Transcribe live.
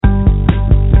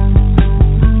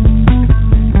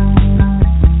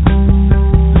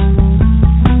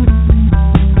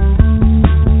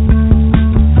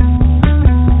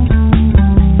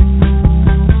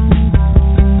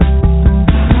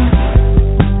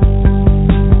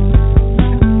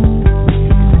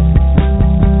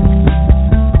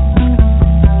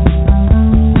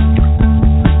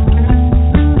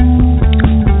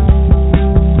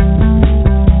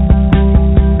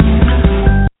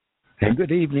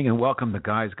evening and welcome to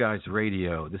Guys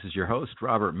Radio. This is your host,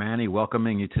 Robert Manni,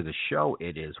 welcoming you to the show.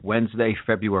 It is Wednesday,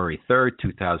 February 3rd,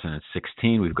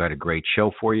 2016. We've got a great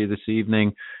show for you this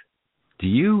evening. Do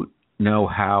you know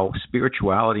how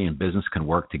spirituality and business can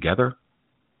work together?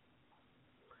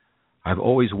 I've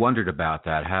always wondered about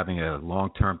that, having a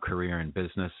long-term career in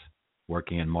business,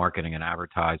 working in marketing and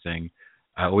advertising.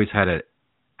 I always had a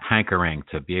hankering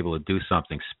to be able to do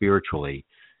something spiritually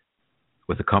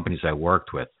with the companies I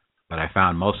worked with. But I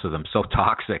found most of them so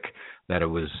toxic that it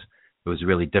was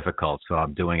really difficult. So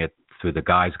I'm doing it through the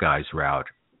guys route,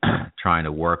 trying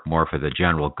to work more for the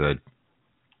general good,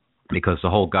 because the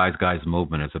whole guys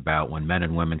movement is about when men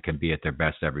and women can be at their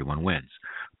best, everyone wins.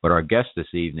 But our guest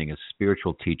this evening is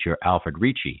spiritual teacher Alfred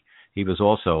Ricci. He was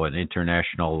also an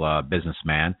international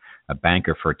businessman, a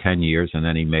banker for 10 years, and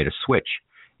then he made a switch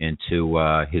into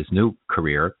his new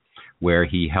career where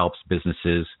he helps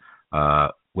businesses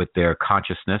with their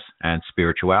consciousness and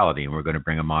spirituality, and we're going to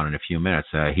bring him on in a few minutes.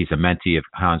 He's a mentee of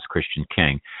Hans Christian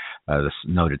King, this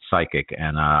noted psychic,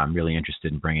 and I'm really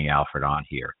interested in bringing Alfred on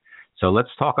here. So let's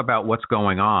talk about what's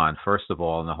going on, first of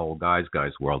all, in the whole guys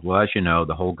world. Well, as you know,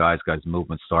 the whole guys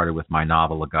movement started with my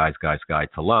novel, A Guy's Guide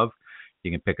to Love.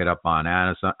 You can pick it up on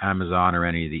Amazon or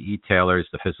any of the e-tailers,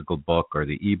 the physical book or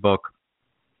the e-book.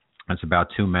 It's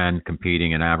about two men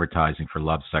competing in advertising for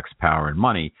love, sex, power, and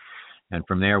money. And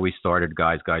from there, we started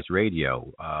Guys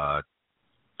Radio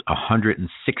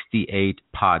 168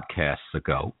 podcasts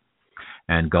ago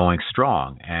and going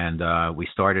strong. And we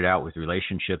started out with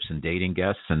relationships and dating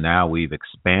guests, and now we've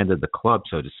expanded the club,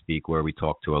 so to speak, where we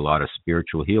talk to a lot of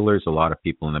spiritual healers, a lot of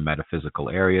people in the metaphysical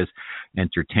areas,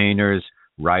 entertainers,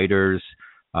 writers,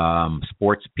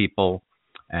 sports people,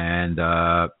 and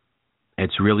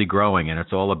it's really growing. And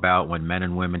it's all about when men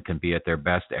and women can be at their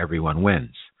best, everyone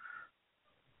wins.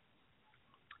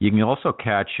 You can also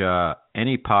catch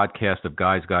any podcast of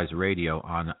Guys Radio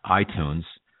on iTunes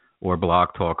or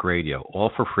Blog Talk Radio,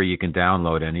 all for free. You can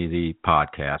download any of the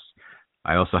podcasts.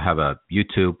 I also have a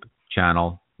YouTube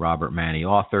channel, Robert Manni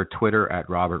Author, Twitter at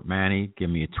Robert Manni.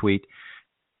 Give me a tweet.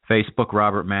 Facebook,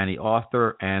 Robert Manni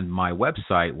Author, and my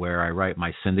website where I write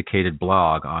my syndicated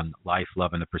blog on life,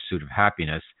 love, and the pursuit of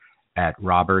happiness at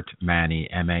robertmanni,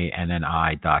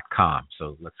 MANNI.com.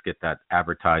 So let's get that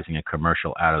advertising and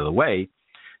commercial out of the way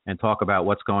and talk about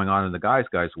what's going on in the guys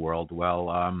world.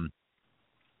 Well,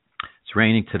 it's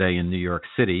raining today in New York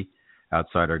City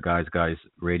outside our Guys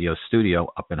Radio studio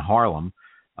up in Harlem,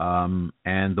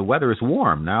 and the weather is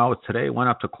warm. Now, today it went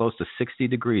up to close to 60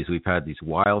 degrees. We've had these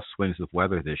wild swings of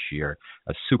weather this year,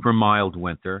 a super mild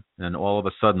winter, and then all of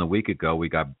a sudden a week ago we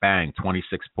got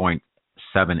 26.7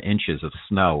 inches of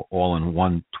snow all in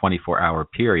one 24-hour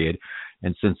period.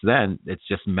 And since then, it's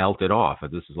just melted off.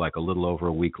 This is like a little over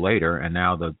a week later, and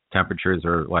now the temperatures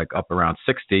are like up around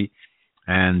 60,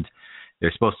 and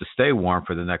they're supposed to stay warm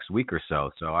for the next week or so.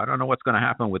 So I don't know what's going to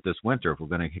happen with this winter, if we're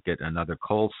going to get another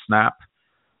cold snap,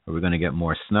 or we're going to get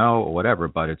more snow or whatever,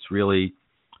 but it's really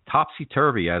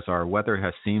topsy-turvy as our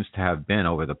weather seems to have been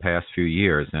over the past few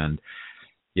years. And,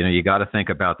 you know, you got to think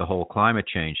about the whole climate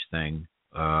change thing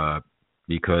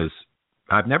because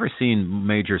I've never seen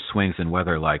major swings in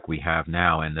weather like we have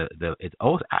now, and it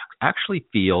actually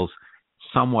feels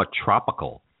somewhat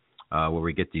tropical, where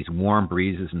we get these warm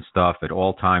breezes and stuff at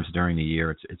all times during the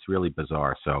year. It's really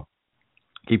bizarre. So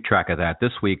keep track of that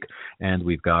this week, and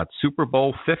we've got Super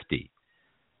Bowl 50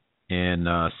 in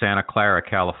Santa Clara,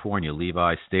 California,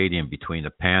 Levi Stadium, between the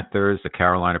Panthers, the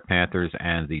Carolina Panthers,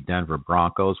 and the Denver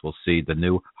Broncos. We'll see the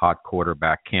new hot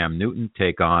quarterback Cam Newton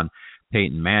take on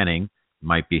Peyton Manning.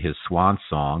 Might be his swan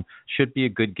song. Should be a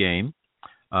good game.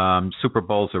 Super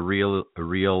Bowl's a real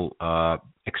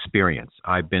experience.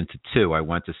 I've been to two. I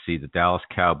went to see the Dallas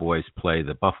Cowboys play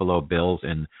the Buffalo Bills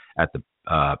at the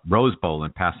Rose Bowl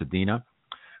in Pasadena.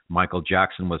 Michael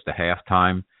Jackson was the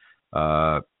halftime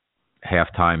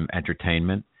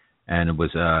entertainment, and it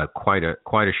was quite a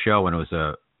show, and it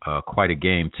was quite a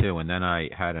game too. And then I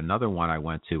had another one I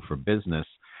went to for business.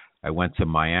 I went to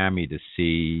Miami to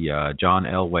see John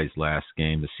Elway's last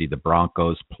game, to see the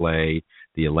Broncos play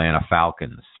the Atlanta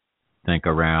Falcons. I think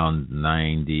around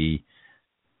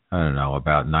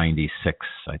about 96,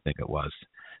 I think it was.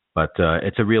 But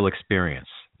it's a real experience.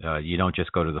 You don't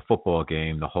just go to the football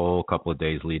game. The whole couple of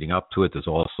days leading up to it, there's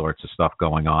all sorts of stuff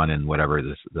going on in whatever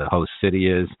the host city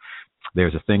is.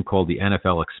 There's a thing called the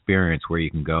NFL Experience where you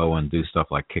can go and do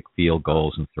stuff like kick field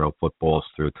goals and throw footballs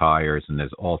through tires, and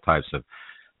there's all types of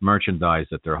merchandise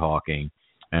that they're hawking,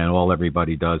 and all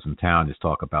everybody does in town is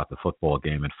talk about the football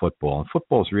game and football. And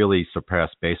football's really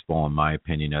surpassed baseball, in my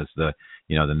opinion, as the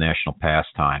national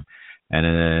pastime.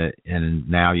 And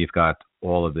now you've got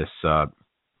all of this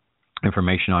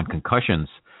information on concussions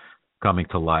coming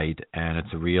to light, and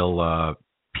it's a real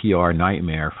PR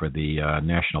nightmare for the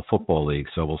National Football League.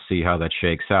 So we'll see how that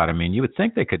shakes out. I mean, you would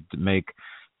think they could make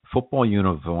football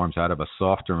uniforms out of a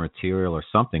softer material or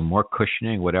something, more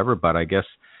cushioning, whatever. But I guess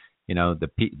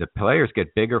the players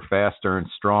get bigger, faster, and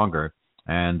stronger,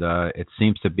 and it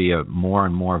seems to be a more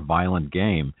and more violent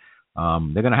game.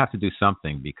 They're going to have to do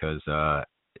something because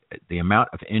the amount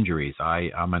of injuries.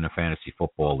 I'm in a fantasy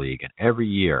football league, and every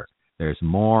year there's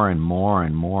more and more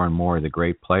and more and more of the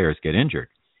great players get injured.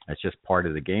 That's just part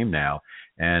of the game now.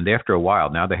 And after a while,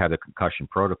 now they have the concussion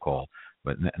protocol,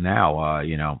 but now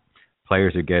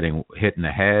players are getting hit in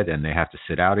the head and they have to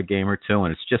sit out a game or two,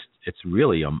 and it's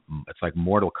really it's like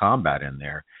Mortal Kombat in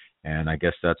there, and I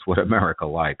guess that's what America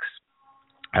likes.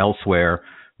 Elsewhere,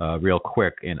 real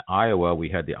quick, in Iowa, we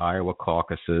had the Iowa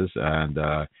caucuses, and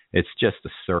it's just a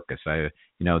circus.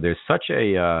 There's such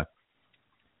a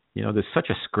there's such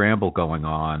a scramble going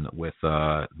on with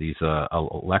these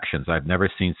elections. I've never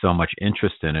seen so much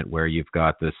interest in it, where you've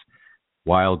got this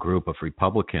wild group of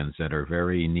Republicans that are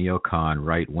very neocon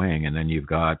right wing, and then you've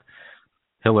got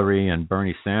Hillary and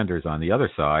Bernie Sanders on the other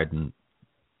side, and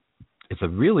it's a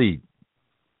really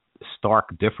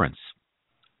stark difference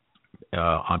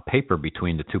on paper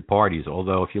between the two parties.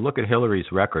 Although if you look at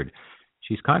Hillary's record,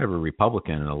 she's kind of a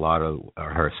Republican in a lot of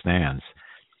her stands.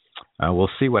 We'll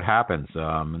see what happens.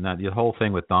 And that the whole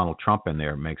thing with Donald Trump in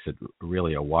there makes it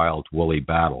really a wild, woolly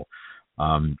battle.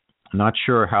 I'm not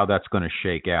sure how that's going to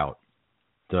shake out.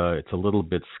 It's a little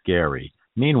bit scary.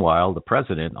 Meanwhile, the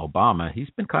president, Obama, he's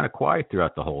been kind of quiet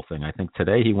throughout the whole thing. I think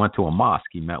today he went to a mosque.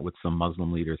 He met with some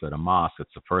Muslim leaders at a mosque.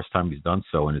 It's the first time he's done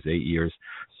so in his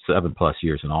 7+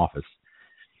 years in office.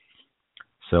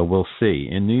 So we'll see.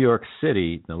 In New York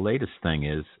City, the latest thing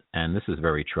is, and this is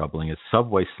very troubling, is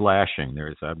subway slashing.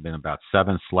 There's been about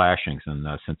 7 slashings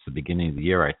since the beginning of the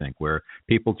year, I think, where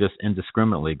people just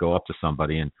indiscriminately go up to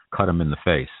somebody and cut them in the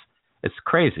face. It's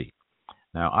crazy.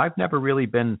 Now, I've never really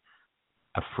been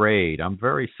afraid. I'm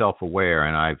very self-aware,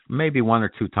 and I've maybe 1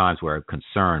 or 2 times where I'm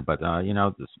concerned, but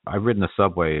I've ridden the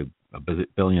subway a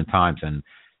billion times, and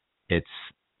it's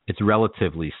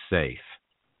relatively safe.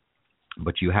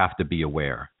 But you have to be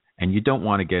aware, and you don't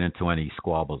want to get into any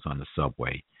squabbles on the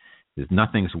subway.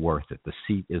 Nothing's worth it. The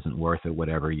seat isn't worth it,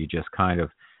 whatever. You just kind of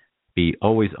be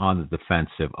always on the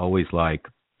defensive, always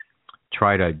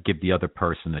try to give the other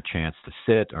person a chance to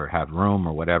sit or have room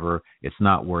or whatever. It's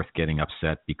not worth getting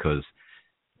upset because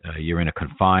you're in a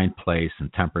confined place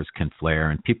and tempers can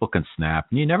flare and people can snap.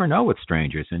 And you never know with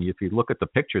strangers. And if you look at the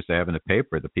pictures they have in the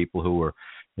paper, the people who were,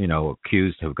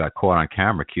 accused, who got caught on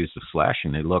camera, accused of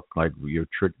slashing, they look like you're,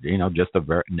 just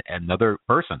another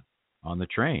person on the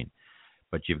train.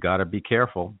 But you've got to be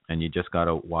careful and you just got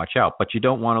to watch out. But you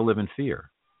don't want to live in fear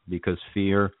because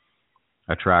fear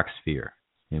attracts fear.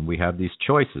 And we have these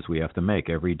choices we have to make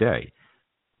every day.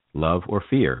 Love or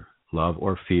fear, love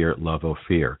or fear, love or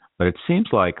fear. But it seems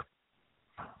like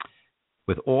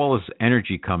with all this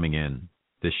energy coming in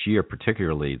this year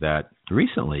particularly, that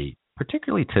recently,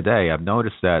 particularly today, I've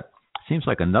noticed that it seems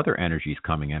like another energy is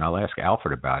coming in. I'll ask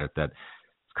Alfred about it, that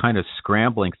it's kind of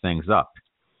scrambling things up.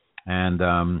 And,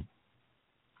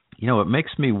 it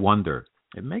makes me wonder.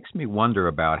 It makes me wonder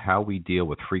about how we deal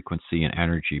with frequency and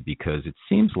energy, because it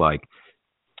seems like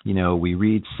we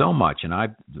read so much, and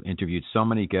I've interviewed so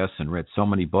many guests and read so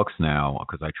many books now,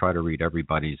 because I try to read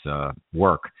everybody's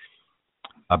work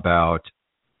about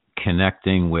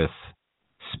connecting with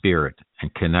spirit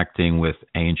and connecting with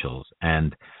angels.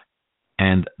 And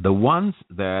the ones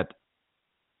that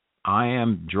I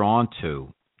am drawn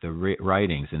to, the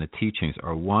writings and the teachings,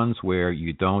 are ones where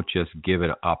you don't just give it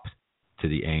up to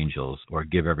the angels or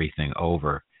give everything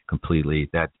over completely,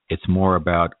 that it's more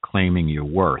about claiming your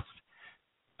worth.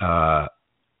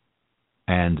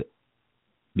 And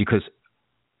because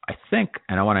I think,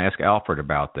 and I want to ask Alfred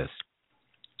about this,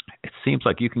 it seems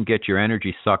like you can get your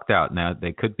energy sucked out. Now,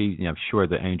 they could be, I'm sure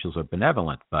the angels are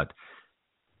benevolent, but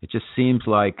it just seems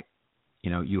like,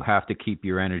 you have to keep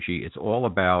your energy. It's all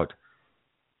about,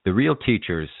 the real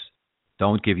teachers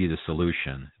don't give you the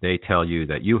solution. They tell you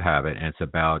that you have it, and it's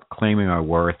about claiming our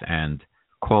worth and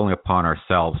calling upon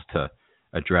ourselves to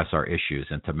address our issues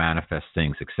and to manifest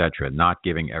things, etc., not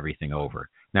giving everything over.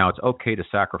 Now, it's okay to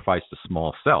sacrifice the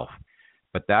small self,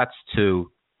 but that's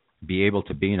to be able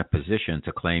to be in a position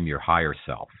to claim your higher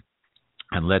self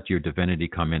and let your divinity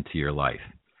come into your life.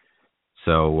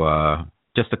 So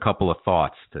just a couple of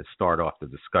thoughts to start off the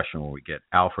discussion when we get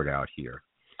Alfred out here.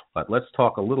 But let's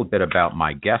talk a little bit about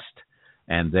my guest,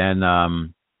 and then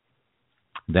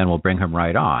we'll bring him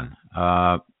right on.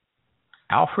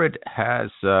 Alfred has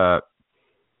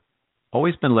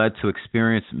always been led to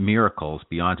experience miracles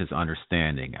beyond his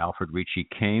understanding. Alfred Ricci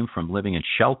came from living in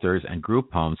shelters and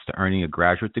group homes to earning a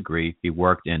graduate degree. He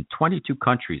worked in 22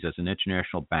 countries as an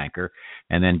international banker,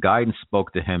 and then guidance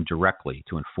spoke to him directly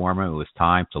to inform him it was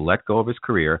time to let go of his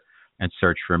career and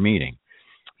search for meaning.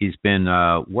 He's been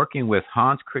working with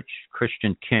Hans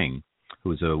Christian King,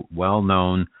 who is a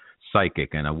well-known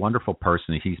psychic and a wonderful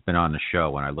person. He's been on the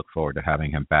show, and I look forward to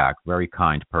having him back. Very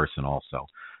kind person also.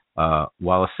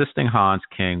 While assisting Hans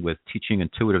King with teaching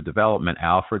intuitive development,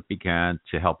 Alfred began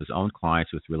to help his own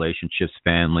clients with relationships,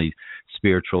 family,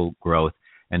 spiritual growth,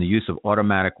 and the use of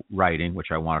automatic writing, which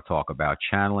I want to talk about,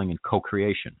 channeling, and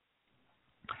co-creation.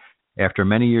 After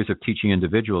many years of teaching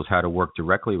individuals how to work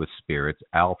directly with spirits,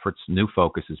 Alfred's new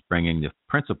focus is bringing the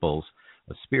principles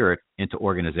of spirit into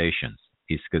organizations.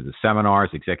 He's gives seminars,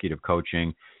 executive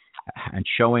coaching, and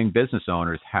showing business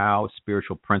owners how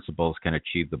spiritual principles can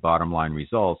achieve the bottom line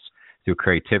results through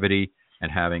creativity and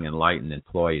having enlightened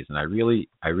employees. And I really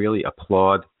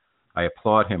applaud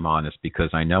him on this, because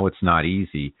I know it's not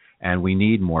easy, and we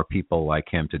need more people like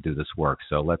him to do this work.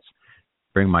 So let's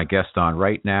bring my guest on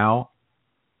right now,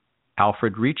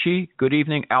 Alfred Ricci. Good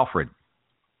evening, Alfred.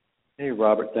 Hey,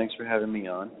 Robert. Thanks for having me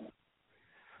on.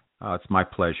 It's my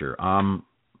pleasure.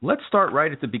 Let's start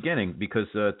right at the beginning, because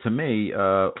to me,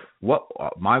 what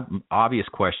my obvious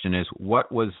question is, what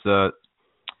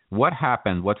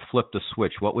happened? What flipped the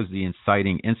switch? What was the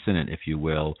inciting incident, if you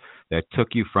will, that took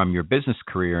you from your business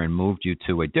career and moved you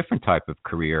to a different type of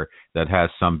career that has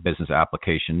some business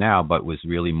application now, but was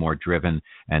really more driven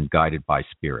and guided by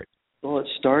spirit? Well, it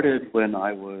started when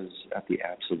I was at the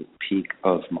absolute peak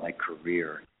of my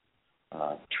career,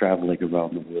 traveling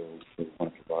around the world for one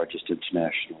of the largest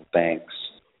international banks.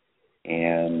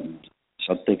 And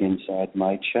something inside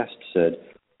my chest said,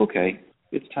 okay,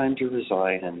 it's time to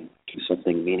resign and do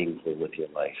something meaningful with your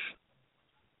life.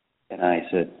 And I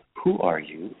said, who are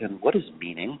you and what is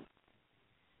meaning?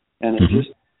 And it just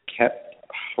kept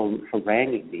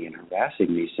haranguing me and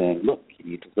harassing me, saying, look, you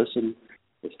need to listen.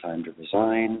 It's time to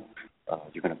resign.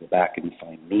 You're going to go back and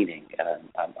find meaning.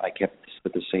 And I kept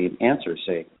with the same answer,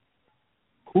 saying,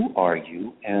 who are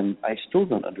you? And I still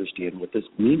don't understand what this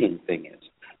meaning thing is.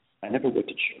 I never went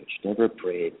to church, never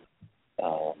prayed,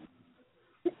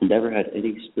 never had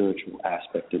any spiritual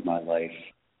aspect in my life,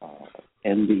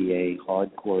 MBA,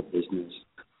 hardcore business,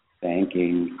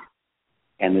 banking,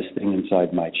 and this thing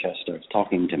inside my chest starts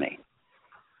talking to me.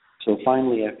 So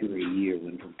finally, after a year,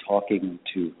 went from talking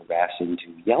to harassing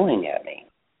to yelling at me.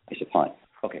 I said, fine,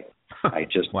 okay. I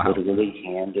just literally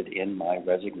handed in my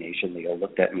resignation. They all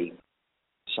looked at me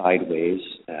sideways,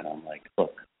 and I'm like,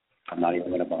 look, I'm not even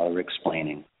going to bother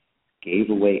explaining.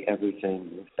 Gave away everything,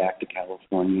 moved back to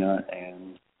California,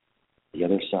 and the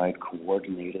other side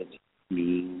coordinated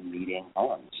me meeting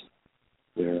Hans,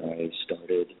 where I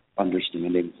started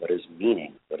understanding what is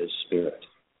meaning, what is spirit.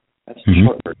 That's the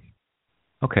short version.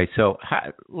 Okay, so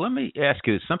let me ask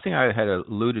you something I had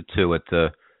alluded to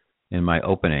in my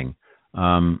opening,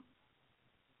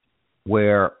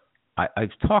 where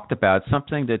I've talked about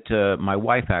something that my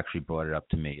wife actually brought it up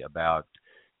to me about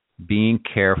being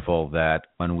careful that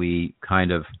when we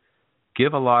kind of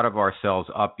give a lot of ourselves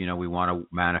up, we want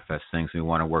to manifest things, we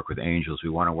want to work with angels,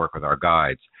 we want to work with our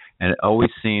guides. And it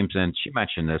always seems, and she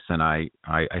mentioned this, and I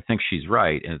think she's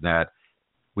right, is that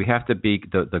we have to be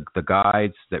the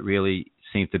guides that really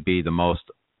seem to be the most,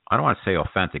 I don't want to say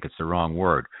authentic, it's the wrong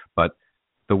word, but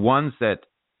the ones that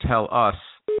tell us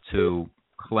to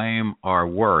claim our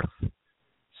worth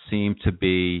seem to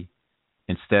be,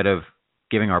 instead of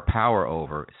giving our power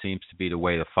over, seems to be the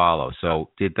way to follow.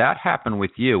 So did that happen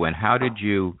with you, and how did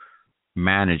you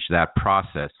manage that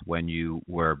process when you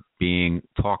were being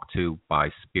talked to by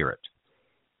spirit?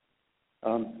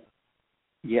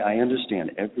 Yeah, I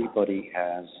understand. Everybody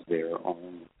has their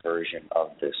own version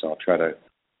of this. I'll try to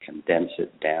condense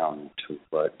it down to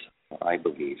what I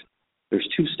believe. There's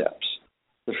two steps.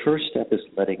 The first step is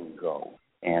letting go.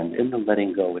 And in the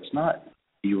letting go, it's not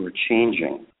you are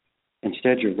changing.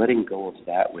 Instead, you're letting go of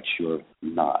that which you're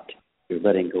not. You're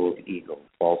letting go of ego,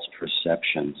 false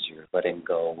perceptions. You're letting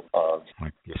go of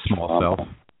like your small self,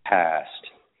 past.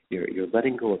 You're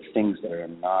letting go of things that are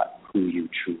not who you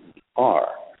truly are.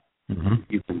 Mm-hmm.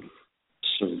 You can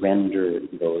surrender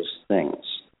those things.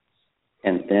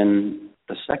 And then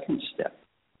the second step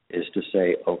is to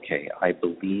say, okay, I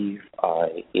believe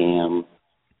I am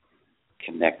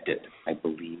connected. I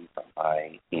believe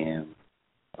I am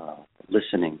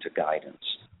listening to guidance.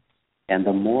 And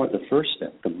the first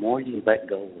step, the more you let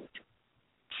go of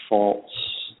false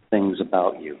things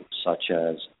about you, such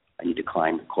as I need to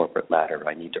climb the corporate ladder,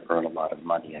 I need to earn a lot of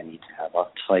money, I need to have a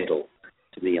title,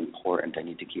 to be important. I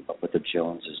need to keep up with the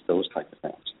Joneses, those type of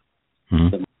things. Mm-hmm.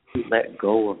 The more you let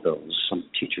go of those, some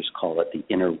teachers call it the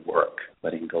inner work,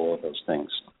 letting go of those things,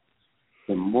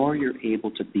 the more you're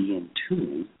able to be in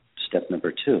tune, step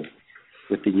number 2,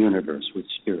 with the universe, with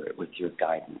spirit, with your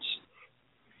guidance.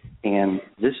 And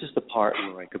this is the part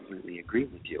where I completely agree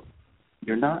with you.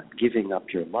 You're not giving up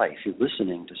your life. You're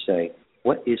listening to say,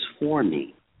 what is for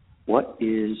me? What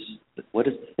is the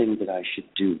thing that I should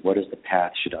do? What is the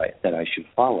path that I should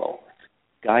follow?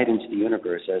 Guidance, the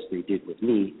universe, as they did with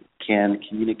me, can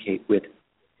communicate with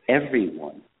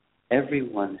everyone.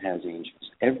 Everyone has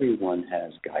angels. Everyone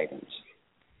has guidance.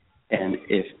 And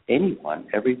if anyone,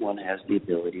 everyone has the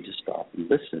ability to stop and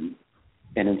listen.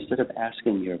 And instead of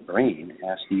asking your brain,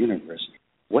 ask the universe,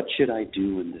 what should I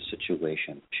do in this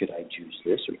situation? Should I choose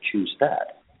this or choose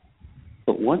that?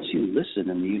 But once you listen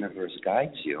and the universe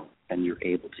guides you and you're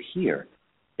able to hear,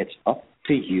 it's up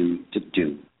to you to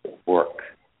do the work.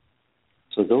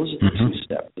 So those are the 2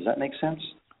 steps. Does that make sense?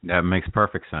 That makes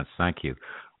perfect sense. Thank you.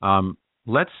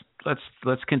 Let's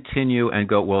continue and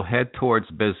go. We'll head towards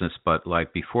business, but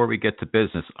like before we get to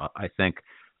business, I think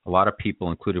a lot of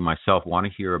people, including myself, want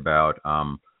to hear about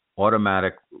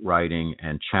automatic writing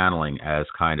and channeling as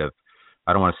kind of,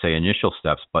 I don't want to say initial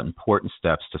steps, but important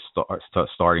steps to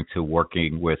starting to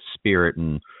working with spirit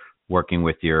and working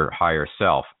with your higher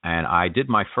self. And I did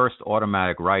my first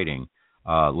automatic writing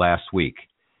last week,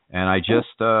 and I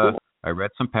just I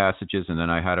read some passages, and then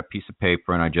I had a piece of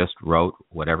paper, and I just wrote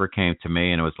whatever came to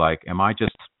me, and it was like, am I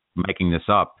just making this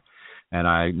up?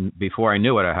 And before I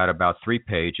knew it, I had about 3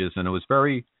 pages, and it was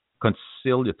very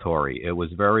conciliatory. It was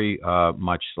very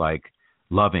much like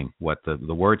loving what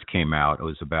the words came out. It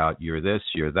was about you're this,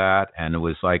 you're that, and it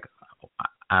was like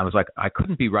I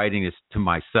couldn't be writing this to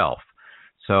myself.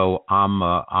 So I'm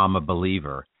a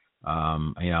believer.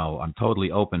 I'm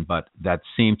totally open, but that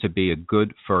seemed to be a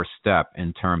good first step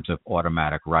in terms of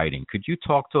automatic writing. Could you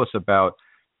talk to us about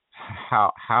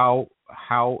how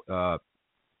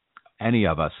any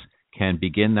of us can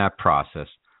begin that process,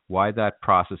 why that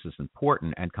process is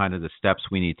important, and kind of the steps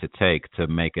we need to take to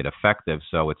make it effective,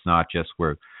 so it's not just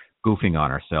we're goofing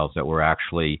on ourselves, that we're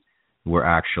actually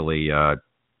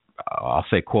I'll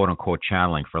say quote unquote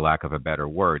channeling, for lack of a better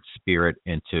word, spirit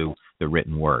into the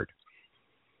written word.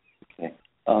 Okay.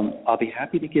 I'll be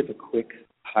happy to give a quick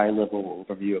high-level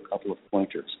overview, a couple of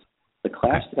pointers. The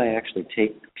class that I actually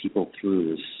take people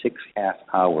through is 6.5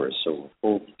 hours, so a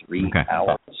full 3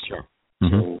 hours. Sure.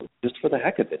 So just for the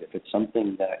heck of it, if it's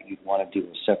something that you'd want to do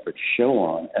a separate show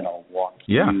on, and I'll walk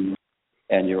you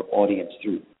and your audience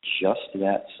through just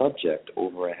that subject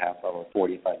over a half-hour,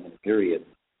 45-minute period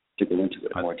to go into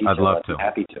it in more detail, I'd love to. I'd be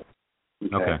happy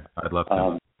to. Okay, I'd love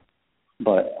to.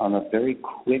 But on a very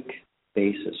quick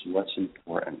basis, what's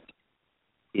important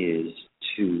is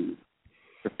to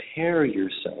prepare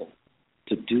yourself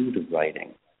to do the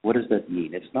writing. What does that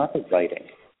mean? It's not the writing.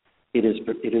 It is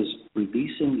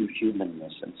releasing your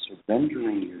humanness and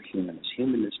surrendering your humanness.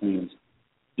 Humanness means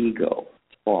ego,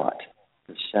 thought,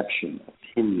 perception,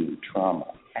 opinion, trauma,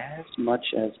 as much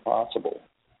as possible.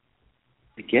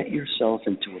 To get yourself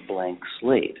into a blank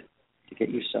slate, to get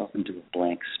yourself into a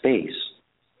blank space.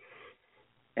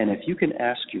 And if you can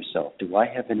ask yourself, do I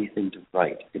have anything to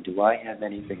write? Or do I have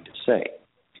anything to say?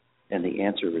 And the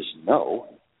answer is no,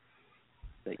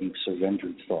 that you've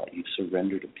surrendered thought, you've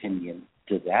surrendered opinion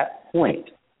to that point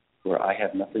where I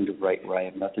have nothing to write, where I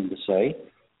have nothing to say,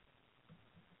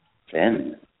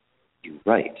 then you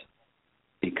write.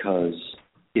 Because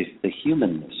if the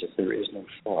humanness, if there is no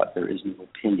thought, there is no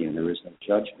opinion, there is no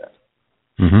judgment,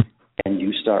 and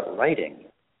you start writing,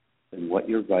 then what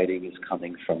you're writing is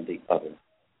coming from the other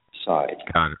side.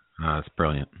 Got it. That's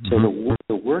brilliant. So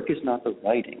the work is not the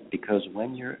writing, because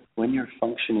when you're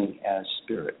functioning as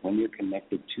spirit, when you're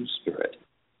connected to spirit,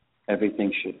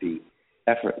 everything should be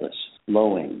effortless,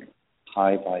 flowing,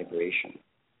 high vibration.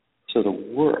 So the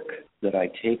work that I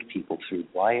take people through,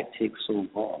 why it takes so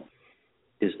long,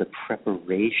 is the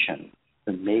preparation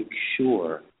to make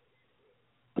sure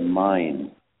the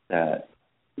mind that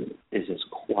is as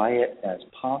quiet as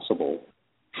possible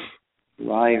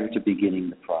prior to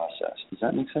beginning the process. Does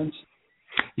that make sense?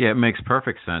 Yeah, it makes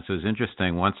perfect sense. It was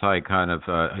interesting. Once I kind of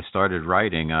I started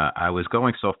writing, I was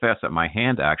going so fast that my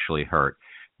hand actually hurt.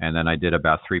 And then I did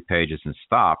about 3 pages and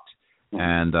stopped.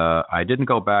 And I didn't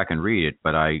go back and read it,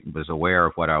 but I was aware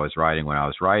of what I was writing when I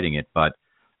was writing it. But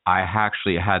I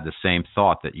actually had the same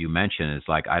thought that you mentioned. It's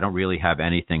like I don't really have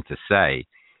anything to say.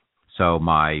 So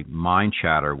my mind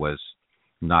chatter was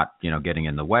not, getting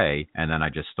in the way. And then I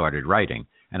just started writing.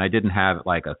 And I didn't have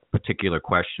like a particular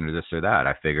question or this or that.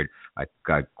 I figured I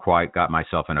got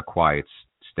myself in a quiet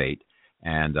state.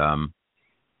 And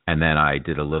and then I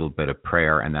did a little bit of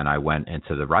prayer, and then I went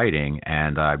into the writing,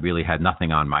 and I really had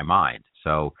nothing on my mind.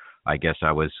 So I guess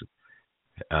I was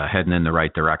heading in the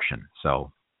right direction.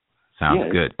 So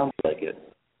sounds good. Sounds like it.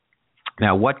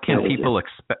 Now, what can people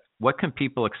expect? What can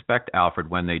people expect, Alfred,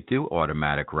 when they do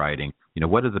automatic writing?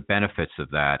 What are the benefits of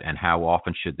that, and how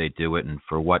often should they do it, and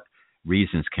for what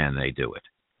reasons can they do it?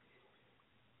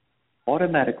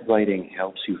 Automatic writing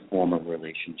helps you form a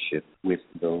relationship with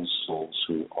those souls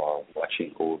who are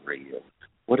watching over you.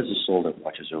 What is a soul that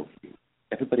watches over you?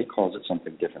 Everybody calls it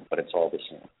something different, but it's all the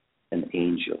same. An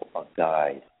angel, a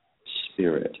guide,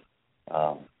 spirit.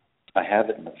 I have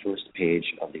it in the first page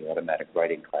of the automatic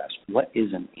writing class. What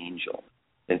is an angel?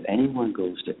 If anyone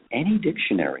goes to any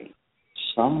dictionary,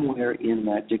 somewhere in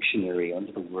that dictionary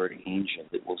under the word angel,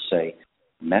 it will say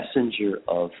messenger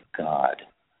of God.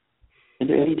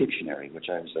 Into any dictionary, which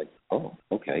I was like, oh,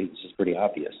 okay, this is pretty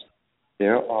obvious.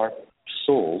 There are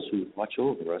souls who watch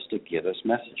over us to give us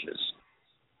messages.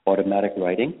 Automatic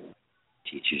writing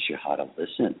teaches you how to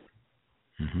listen.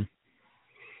 Mm-hmm.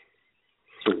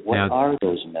 So what are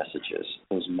those messages?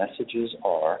 Those messages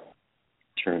are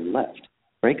turn left.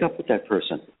 Break up with that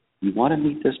person. You want to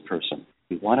meet this person.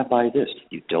 You want to buy this.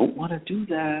 You don't want to do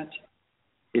that.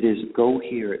 It is go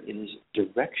here. It is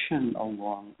direction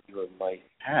along your life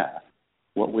path.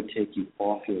 What would take you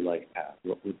off your life path?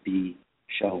 What would be,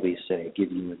 shall we say,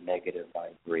 give you a negative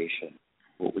vibration?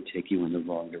 What would take you in the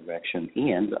wrong direction?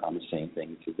 And on the same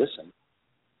thing, if you listen,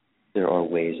 there are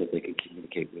ways that they can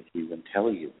communicate with you and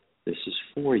tell you, this is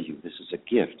for you, this is a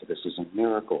gift, this is a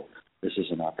miracle, this is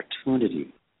an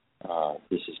opportunity,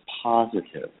 this is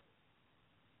positive.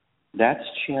 That's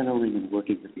channeling and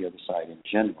working with the other side in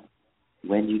general.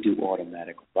 When you do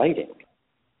automatic writing,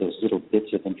 those little bits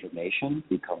of information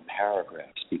become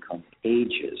paragraphs, become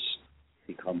pages,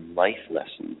 become life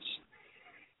lessons.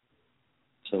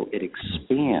 So it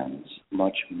expands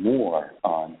much more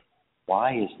on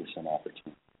why is this an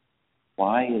opportunity?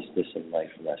 Why is this a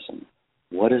life lesson?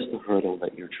 What is the hurdle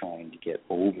that you're trying to get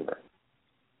over?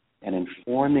 And in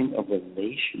forming a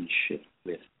relationship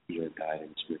with your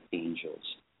guidance, with angels,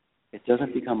 it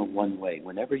doesn't become a one-way.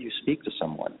 Whenever you speak to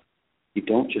someone, you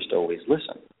don't just always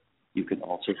listen. You can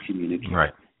also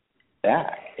communicate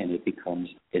back, and it becomes,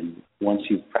 once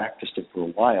you've practiced it for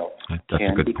a while, that's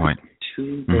a good point.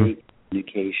 Two-way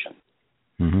communication.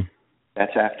 Mm-hmm.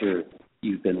 That's after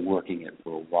you've been working it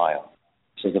for a while.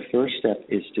 So the first step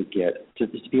is to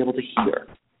be able to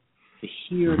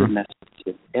hear the message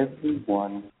that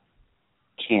everyone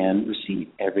can receive.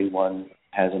 Everyone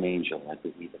has an angel. I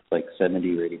believe it's like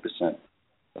 70 or 80%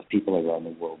 of people around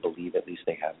the world believe at least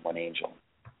they have one angel.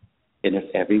 And if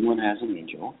everyone has an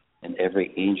angel, and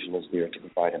every angel is there to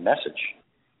provide a message,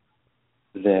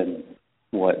 then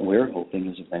what we're hoping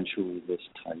is eventually this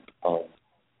type of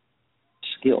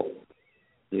skill,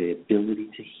 the ability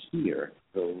to hear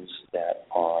those that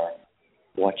are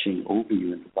watching over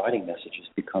you and providing messages,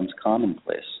 becomes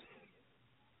commonplace.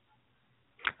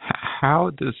 How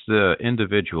does the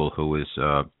individual who is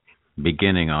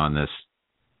beginning on this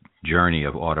journey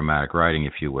of automatic writing,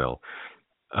 if you will,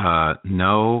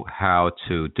 know how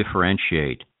to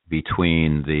differentiate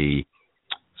between the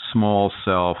small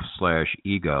self /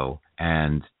 ego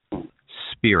and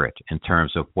spirit in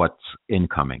terms of what's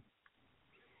incoming?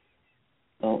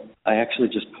 Well, I actually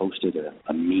just posted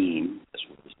a meme,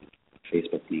 a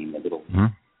Facebook meme, a little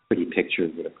pretty picture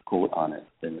with a quote on it,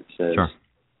 and it says,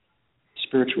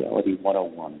 Spirituality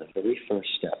 101, the very first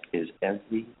step is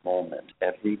every moment,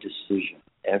 every decision,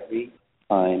 every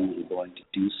time you're going to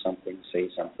do something, say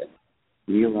something,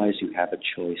 realize you have a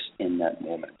choice in that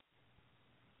moment.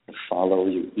 To follow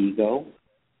your ego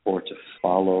or to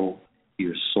follow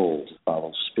your soul, to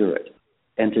follow spirit,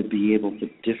 and to be able to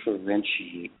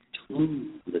differentiate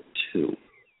between the two,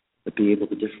 to be able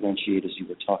to differentiate, as you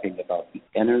were talking about, the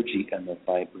energy and the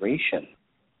vibration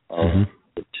of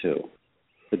the two,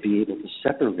 to be able to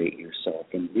separate yourself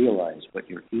and realize what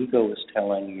your ego is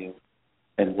telling you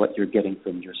and what you're getting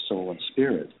from your soul and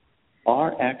spirit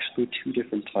are actually two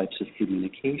different types of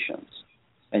communications.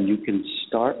 And you can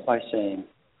start by saying,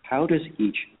 how does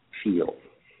each feel?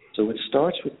 So it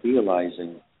starts with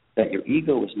realizing that your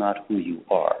ego is not who you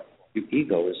are. Your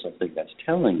ego is something that's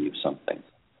telling you something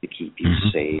to keep you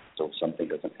safe so something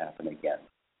doesn't happen again.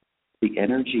 The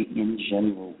energy in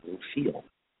general will feel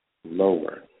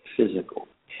lower, physical,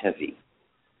 heavy.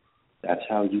 That's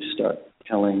how you start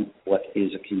telling what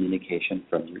is a communication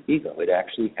from your ego. It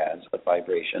actually has a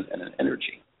vibration and an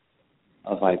energy.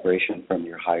 A vibration from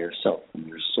your higher self, from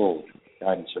your soul, from the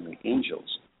guidance from the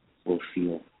angels will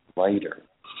feel lighter,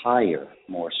 higher,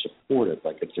 more supportive,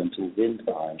 like a gentle wind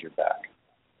behind your back.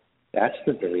 That's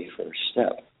the very first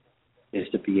step. is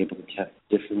to be able to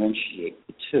differentiate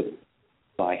the two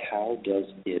by how does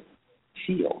it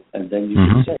feel. And then you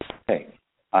can say, okay,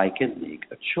 I can make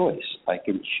a choice. I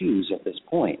can choose at this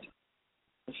point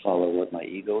to follow what my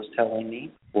ego is telling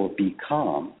me or be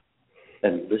calm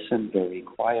and listen very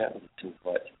quietly to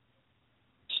what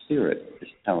Spirit is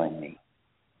telling me.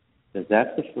 Because that's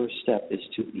the first step, is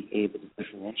to be able to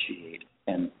differentiate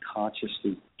and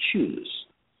consciously choose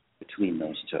between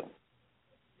those two.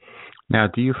 Now,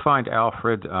 do you find,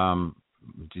 Alfred, are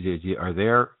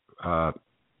there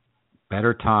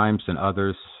better times than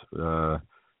others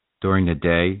during the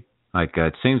day? Like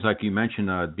it seems like you mentioned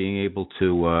being able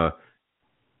to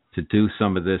do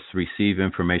some of this, receive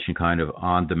information kind of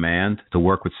on demand, to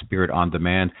work with Spirit on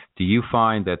demand. Do you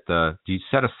find that do you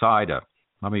set aside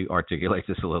let me articulate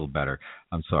this a little better.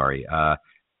 I'm sorry.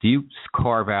 Do you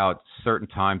carve out certain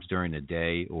times during the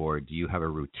day, or do you have a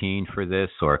routine for this,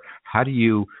 or how do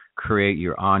you create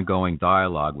your ongoing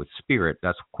dialogue with Spirit?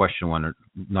 That's question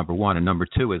number one. And number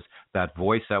two is that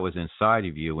voice that was inside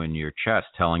of you in your chest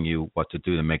telling you what to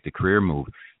do to make the career move.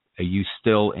 Are you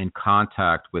still in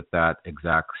contact with that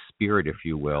exact Spirit, if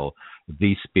you will,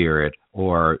 the Spirit,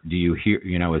 or do you hear,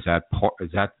 is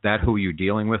that who you're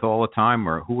dealing with all the time,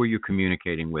 or who are you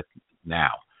communicating with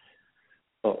now?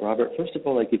 Well, Robert, first of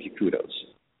all, I give you kudos.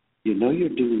 You know you're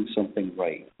doing something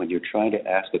right when you're trying to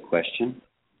ask a question.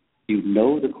 You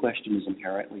know the question is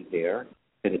inherently there,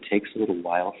 and it takes a little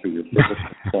while for your physical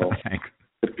self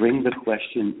to bring the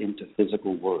question into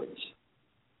physical words.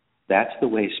 That's the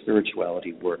way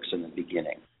spirituality works in the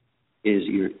beginning, is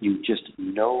you just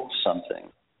know something,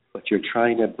 but you're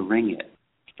trying to bring it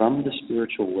from the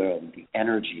spiritual realm, the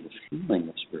energy, the feeling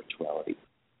of spirituality,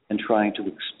 and trying to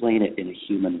explain it in a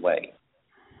human way.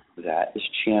 That is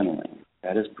channeling.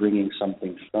 That is bringing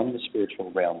something from the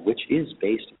spiritual realm, which is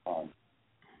based upon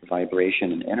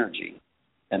vibration and energy,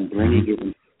 and bringing it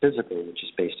into physical, which is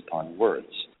based upon words.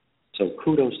 So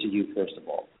kudos to you, first of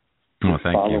all. Oh,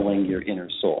 thank following you. Your inner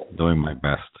soul. Doing my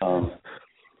best.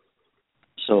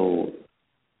 So,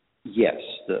 yes,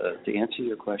 to answer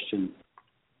your question,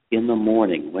 in the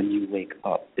morning when you wake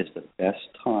up is the best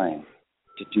time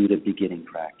to do the beginning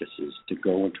practices, to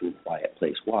go into a quiet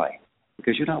place. Why?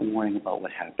 Because you're not worrying about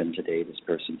what happened today. This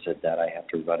person said that, I have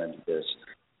to run into this.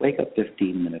 Wake up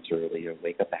 15 minutes earlier,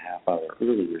 wake up a half hour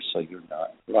earlier so you're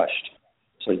not rushed.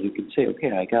 So you can say,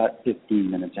 okay, I got 15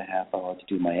 minutes, a half hour to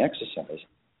do my exercise,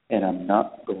 and I'm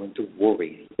not going to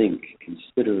worry, think,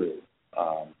 consider,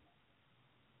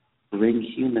 bring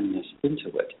humanness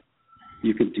into it.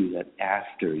 You can do that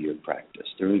after your practice.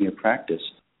 During your practice,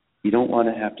 you don't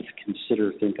want to have to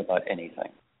consider, think about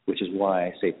anything, which is why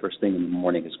I say first thing in the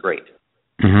morning is great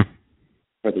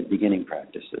for the beginning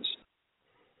practices.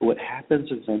 But what happens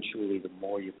eventually, the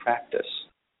more you practice,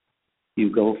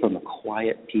 you go from a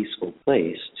quiet, peaceful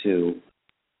place to,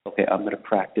 okay, I'm going to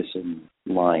practice in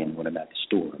line when I'm at the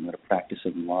store. I'm going to practice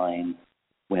in line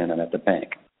when I'm at the bank.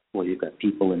 Well, you've got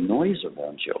people and noise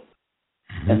around you.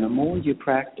 And the more you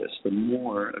practice, the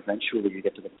more eventually you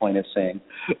get to the point of saying,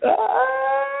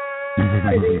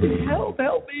 I need help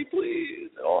me, please.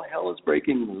 All hell is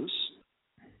breaking loose.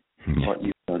 But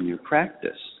you've done your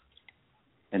practice.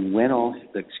 And when all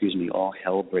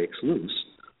hell breaks loose,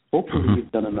 hopefully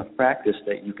you've done enough practice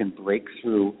that you can break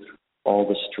through all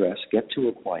the stress, get to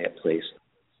a quiet place,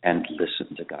 and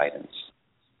listen to guidance.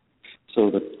 So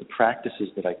the practices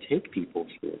that I take people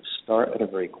through start at a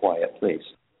very quiet place,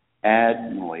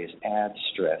 add noise, add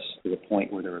stress to the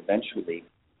point where they're eventually,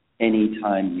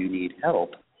 anytime you need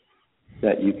help,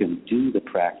 that you can do the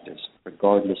practice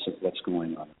regardless of what's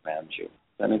going on around you. Does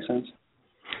that make sense?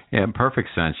 Yeah, perfect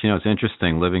sense. It's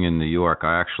interesting living in New York.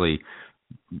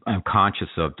 I'm conscious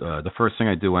of the first thing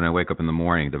I do when I wake up in the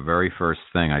morning. The very first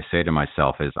thing I say to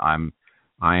myself is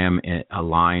I am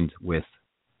aligned with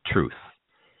truth,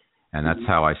 and that's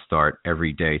how I start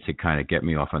every day to kind of get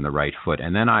me off on the right foot.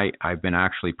 And then I've been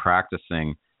actually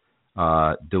practicing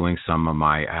doing some of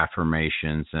my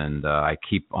affirmations, and I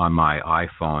keep on my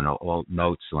iPhone all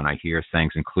notes when I hear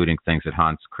things, including things that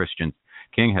Hans Christian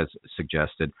King has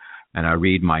suggested. And I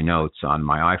read my notes on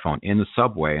my iPhone in the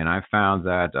subway, and I found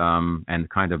that, and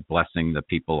kind of blessing the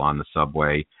people on the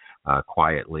subway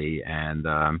quietly,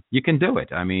 and you can do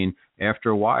it. I mean, after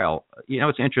a while,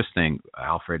 it's interesting,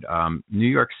 Alfred. New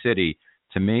York City,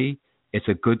 to me, it's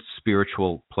a good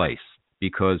spiritual place,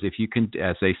 because if you can,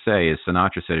 as they say, as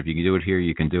Sinatra said, if you can do it here,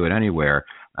 you can do it anywhere.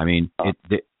 I mean,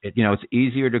 it's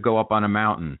easier to go up on a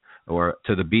mountain or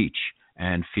to the beach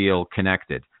and feel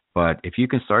connected. But if you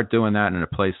can start doing that in a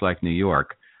place like New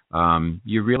York,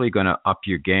 you're really going to up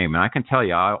your game. And I can tell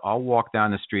you, I'll walk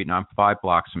down the street, and I'm 5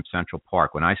 blocks from Central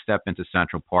Park. When I step into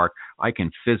Central Park, I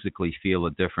can physically feel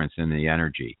a difference in the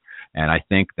energy. And I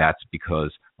think that's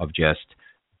because of just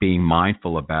being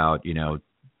mindful about,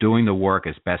 doing the work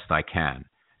as best I can,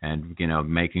 and,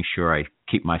 making sure I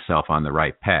keep myself on the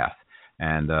right path.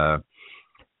 And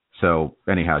so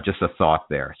anyhow, just a thought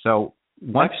there. So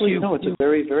actually, no, it's a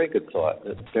very, very good thought.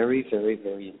 It's very, very,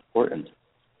 very important.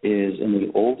 Is in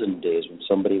the olden days when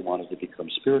somebody wanted to become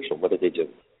spiritual, what did they do?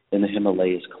 In the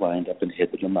Himalayas, climbed up and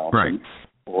hid in a mountain, right,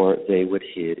 or they would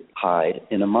hide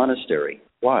in a monastery.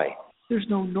 Why? There's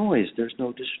no noise. There's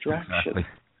no distraction. Exactly.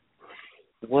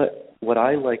 What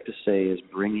I like to say is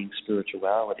bringing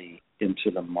spirituality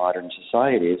into the modern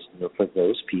societies for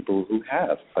those people who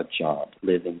have a job,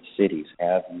 live in cities,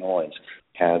 have noise,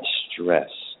 have stress,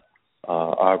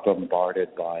 are bombarded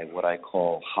by what I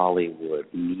call Hollywood,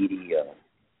 media.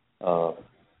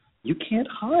 You can't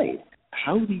hide.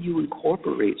 How do you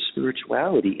incorporate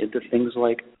spirituality into things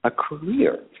like a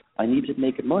career? I need to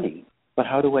make money, but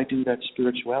how do I do that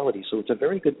spirituality? So it's a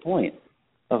very good point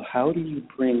of how do you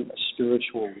bring a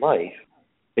spiritual life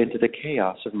into the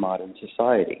chaos of modern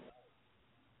society.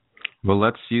 Well,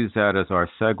 let's use that as our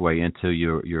segue into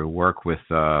your work with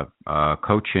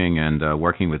coaching and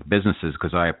working with businesses,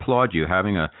 because I applaud you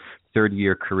having a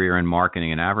 30-year career in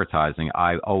marketing and advertising.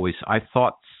 I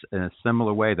thought in a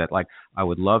similar way that, like, I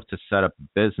would love to set up a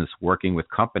business working with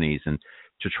companies and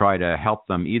to try to help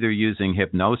them either using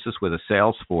hypnosis with a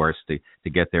sales force to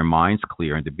get their minds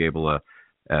clear and to be able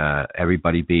to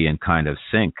everybody be in kind of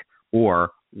sync, or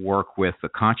work with the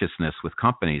consciousness with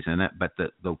companies. But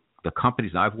the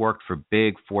companies I've worked for,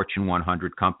 big Fortune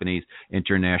 100 companies,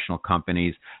 international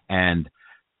companies, and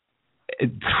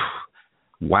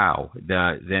wow,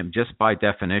 them just by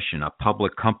definition, a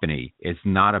public company is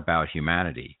not about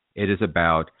humanity. It's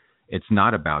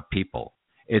not about people.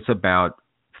 It's about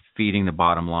feeding the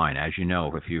bottom line. As you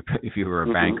know, if you were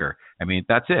a banker, I mean,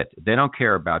 that's it. They don't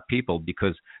care about people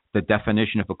because the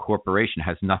definition of a corporation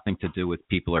has nothing to do with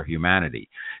people or humanity.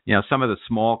 Some of the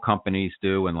small companies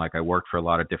do, and like I worked for a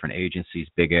lot of different agencies,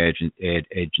 big ad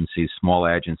agencies, small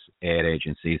ad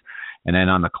agencies, and then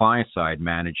on the client side,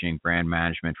 managing brand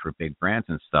management for big brands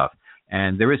and stuff.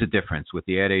 And there is a difference with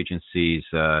the ad agencies.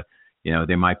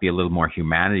 There might be a little more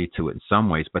humanity to it in some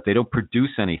ways, but they don't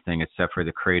produce anything except for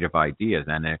the creative ideas,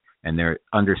 and they're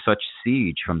under such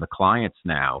siege from the clients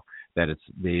now that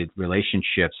the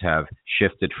relationships have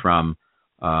shifted from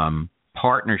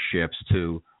partnerships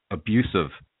to abusive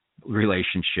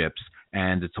relationships,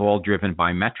 and it's all driven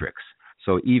by metrics.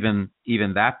 So even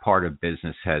that part of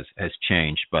business has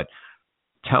changed. But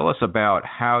tell us about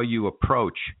how you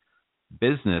approach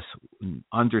business,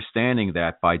 understanding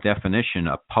that by definition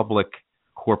a public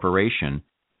corporation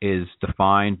is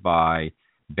defined by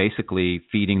basically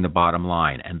feeding the bottom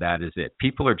line, and that is it.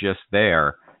 People are just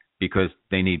there because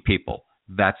they need people.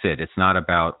 That's it. It's not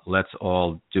about let's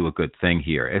all do a good thing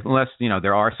here. Unless,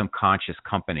 there are some conscious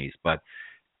companies,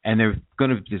 and there's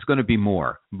going to be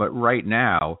more. But right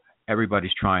now,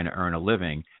 everybody's trying to earn a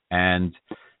living, and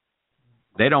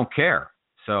they don't care.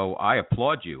 So I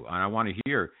applaud you, and I want to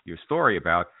hear your story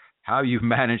about how you've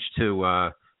managed to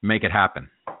make it happen.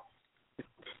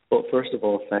 Well, first of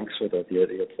all, thanks for the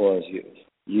applause.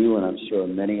 You and I'm sure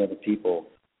many other people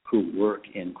who work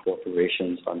in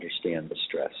corporations understand the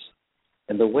stress.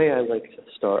 And the way I like to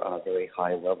start on a very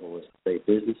high level is to say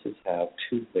businesses have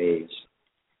two ways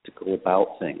to go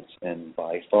about things. And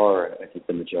by far, I think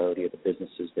the majority of the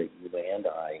businesses that you and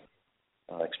I,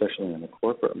 especially on the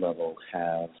corporate level,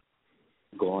 have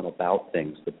gone about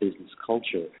things, the business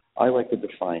culture, I like to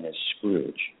define as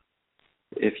Scrooge.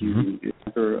 If you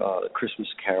remember Christmas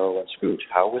Carol and Scrooge,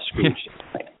 how was Scrooge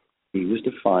defined? He was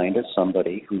defined as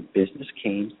somebody whose business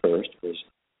came first, was,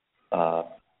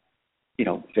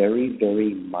 very,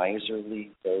 very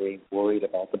miserly, very worried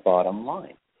about the bottom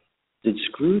line. Did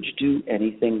Scrooge do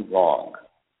anything wrong,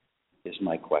 is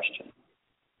my question.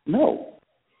 No.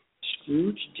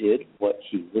 Scrooge did what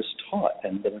he was taught,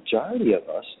 and the majority of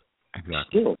us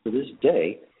still, to this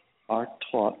day, are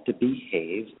taught to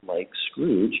behave like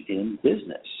Scrooge in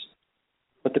business.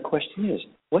 But the question is,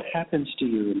 what happens to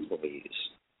your employees?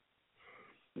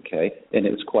 Okay, and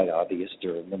it was quite obvious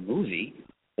during the movie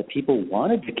that people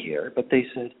wanted to care, but they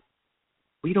said,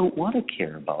 we don't want to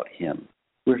care about him.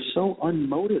 We're so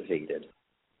unmotivated.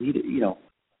 No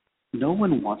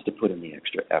one wants to put in the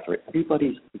extra effort.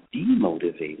 Everybody's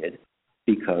demotivated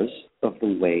because of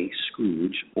the way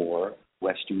Scrooge or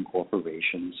Western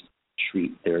corporations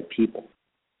treat their people.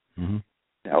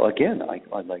 Now, again,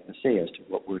 I'd like to say as to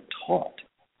what we're taught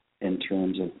in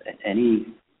terms of any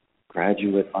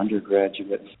graduate,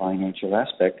 undergraduate, financial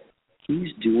aspect. He's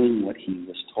doing what he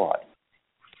was taught.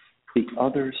 The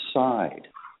other side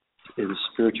is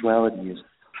spirituality is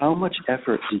how much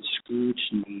effort did Scrooge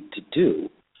need to do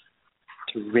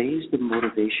to raise the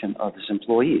motivation of his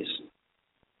employees?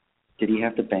 Did he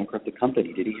have to bankrupt the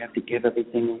company? Did he have to give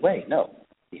everything away? No.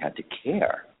 He had to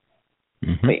care.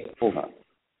 Mm-hmm. Wait, hold on.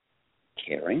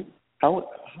 Caring? How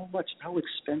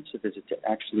expensive is it to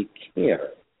actually care?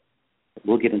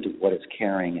 We'll get into what is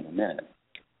caring in a minute.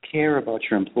 Care about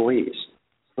your employees.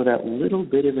 For that little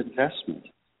bit of investment,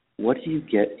 what do you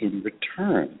get in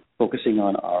return? Focusing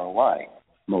on ROI,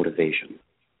 motivation.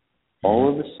 All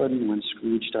of a sudden, when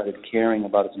Scrooge started caring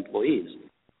about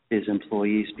his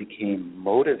employees became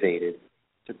motivated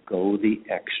to go the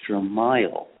extra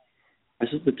mile. This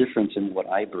is the difference in what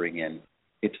I bring in.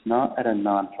 It's not at a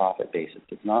nonprofit basis.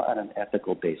 It's not at an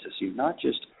ethical basis. You're not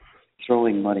just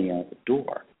throwing money out the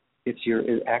door.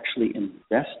 You're actually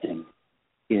investing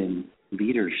in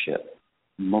leadership,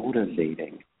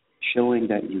 motivating, showing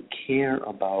that you care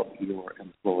about your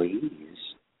employees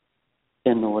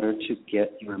in order to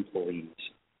get your employees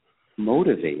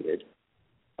motivated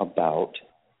about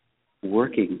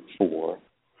working for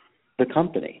the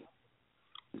company.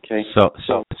 Okay. So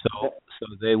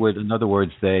they would, in other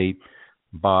words,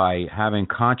 by having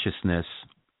consciousness.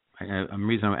 The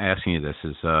reason I'm asking you this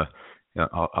is,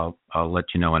 I'll let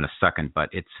you know in a second. But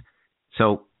it's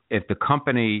so if the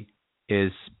company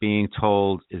is being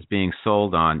sold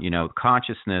on,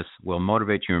 consciousness will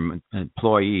motivate your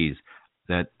employees.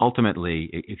 That ultimately,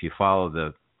 if you follow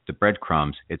the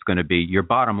breadcrumbs, it's going to be your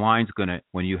bottom line's going to,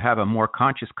 when you have a more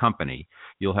conscious company,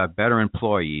 you'll have better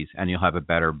employees and you'll have a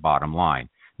better bottom line.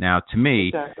 Now, to me,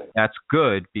 exactly. That's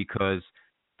good because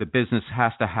the business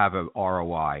has to have a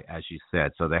ROI, as you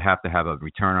said. So they have to have a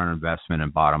return on investment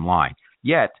and bottom line.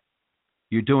 Yet,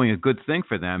 you're doing a good thing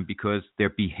for them because they're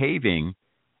behaving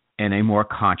in a more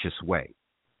conscious way.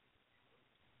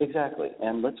 Exactly.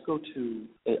 And let's go to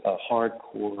a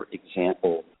hardcore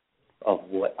example of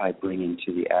what I bring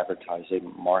into the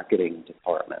advertising marketing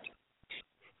department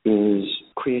is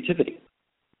creativity.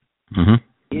 Mm-hmm.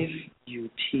 If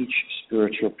you teach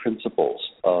spiritual principles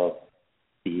of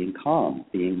being calm,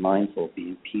 being mindful,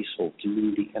 being peaceful,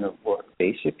 doing the inner work,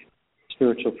 basic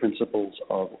spiritual principles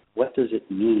of what does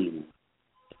it mean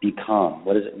to be calm,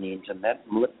 what does it mean to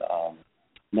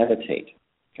meditate,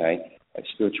 okay, like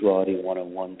spirituality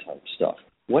 101 type stuff.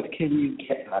 What can you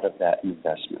get out of that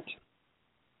investment?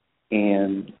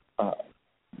 And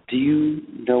do you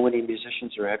know any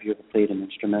musicians, or have you ever played an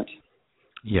instrument?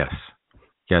 Yes.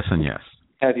 Yes and yes.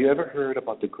 Have you ever heard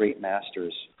about the great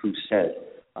masters who said,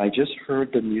 I just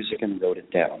heard the music and wrote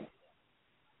it down?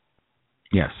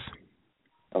 Yes.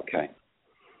 Okay.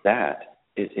 That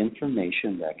is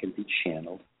information that can be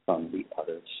channeled from the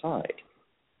other side.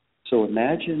 So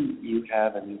imagine you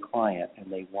have a new client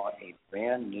and they want a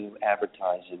brand new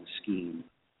advertising scheme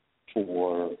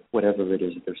for whatever it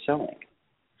is that they're selling.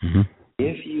 Mm-hmm.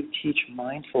 If you teach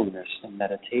mindfulness and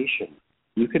meditation,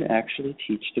 you can actually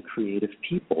teach the creative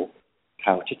people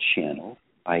how to channel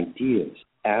ideas,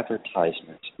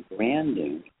 advertisements,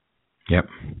 branding, yep,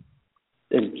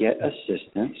 and get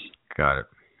assistance got it.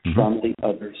 Mm-hmm. from the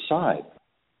other side.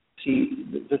 See,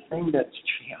 the thing that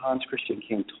Hans Christian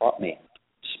King taught me,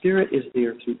 spirit is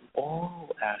there through all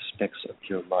aspects of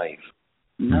your life,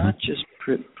 not just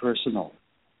personal,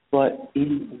 but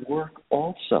in work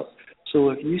also. So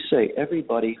if you say,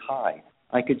 everybody, hi,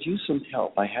 I could use some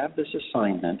help. I have this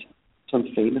assignment. Some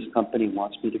famous company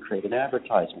wants me to create an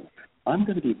advertisement. I'm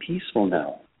going to be peaceful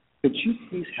now. Could you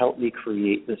please help me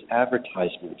create this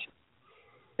advertisement?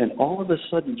 And all of a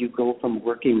sudden you go from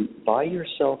working by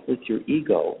yourself with your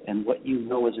ego and what you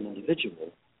know as an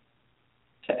individual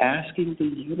to asking the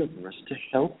universe to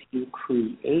help you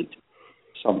create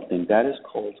something that is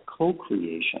called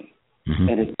co-creation. Mm-hmm.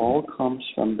 And it all comes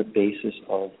from the basis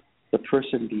of the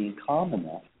person being calm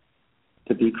enough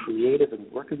to be creative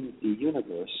and working with the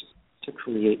universe to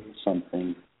create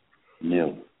something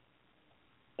new.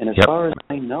 And as far as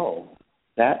I know,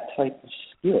 that type of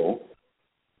skill,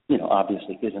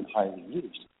 obviously isn't highly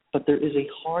used, but there is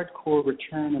a hardcore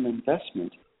return on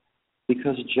investment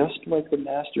because just like the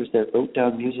masters that wrote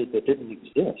down music that didn't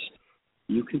exist,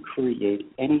 you can create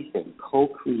anything,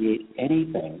 co-create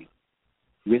anything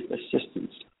with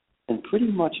assistance. And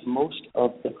pretty much most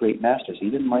of the great masters,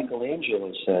 even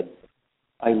Michelangelo said,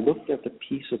 I looked at the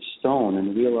piece of stone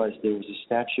and realized there was a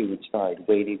statue inside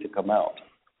waiting to come out.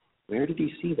 Where did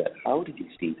he see that? How did he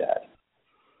see that?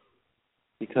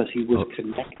 Because he was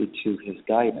connected to his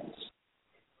guidance.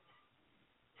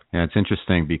 Yeah, it's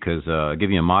interesting because I'll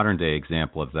give you a modern day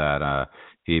example of that.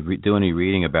 do any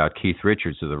reading about Keith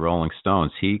Richards of the Rolling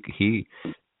Stones, he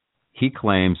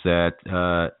claims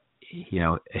that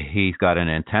he's got an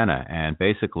antenna, and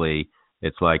basically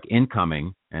it's like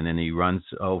incoming, and then he runs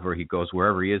over, he goes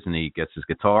wherever he is, and he gets his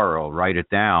guitar or write it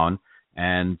down.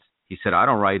 And he said, I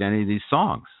don't write any of these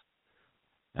songs.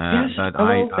 But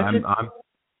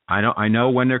I know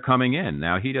when they're coming in.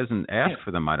 Now, he doesn't ask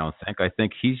for them, I don't think. I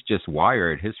think he's just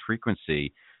wired. His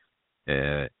frequency,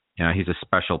 he's a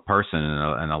special person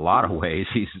in a lot of ways.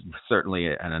 He's certainly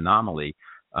an anomaly.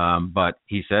 But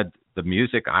he said, the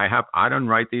music I don't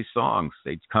write these songs.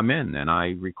 They come in and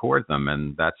I record them,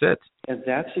 and that's it. And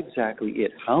that's exactly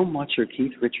it. How much are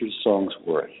Keith Richards' songs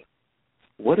worth?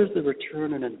 What is the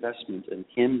return on investment in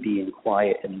him being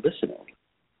quiet and listening?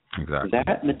 Exactly.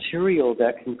 That material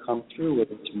that can come through,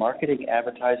 whether it's marketing,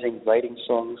 advertising, writing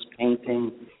songs,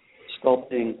 painting,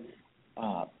 sculpting,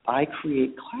 I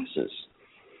create classes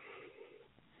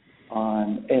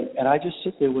on, and I just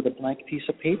sit there with a blank piece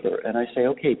of paper and I say,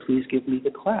 okay, please give me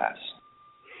the class.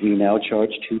 We now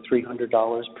charge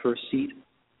 $200-300 per seat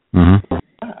per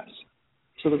class.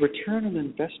 So the return on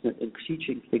investment in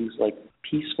teaching things like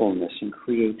peacefulness and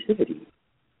creativity,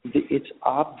 it's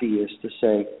obvious to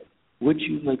say, would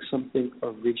you like something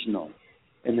original?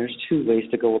 And there's two ways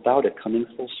to go about it. Coming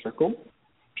full circle,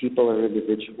 people are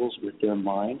individuals with their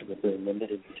mind, with their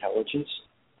limited intelligence,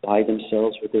 by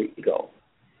themselves with their ego.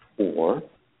 Or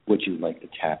would you like to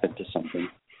tap into something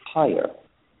higher?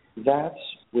 That's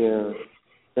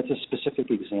a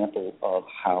specific example of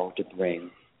how to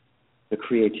bring the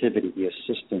creativity, the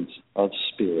assistance of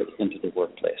spirit into the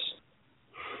workplace.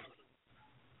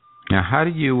 Now, how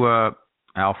do you,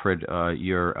 Alfred,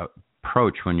 your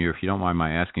approach when if you don't mind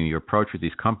my asking, your approach with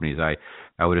these companies,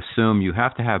 I would assume you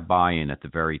have to have buy-in at the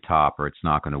very top or it's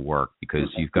not going to work, because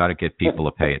you've got to get people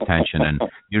to pay attention, and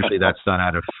usually that's done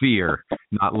out of fear,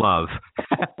 not love.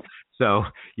 So,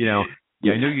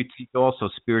 I know you teach also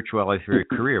spirituality for your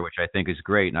career, which I think is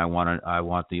great, and I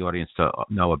want the audience to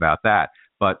know about that.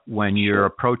 But when you're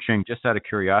approaching, just out of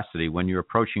curiosity, when you're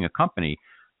approaching a company,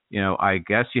 I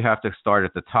guess you have to start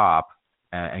at the top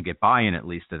and get buy-in at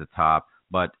least at the top,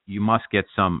 but you must get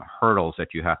some hurdles that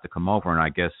you have to come over. And I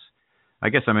guess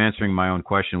I'm answering my own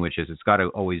question, which is it's got to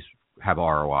always have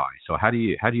ROI. So how do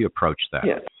you approach that?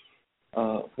 Yeah.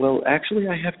 Well, actually,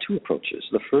 I have two approaches.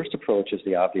 The first approach is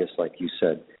the obvious, like you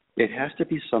said. It has to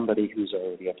be somebody who's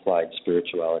already applied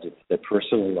spirituality to their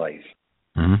personal life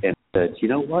and said, you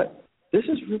know what? This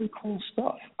is really cool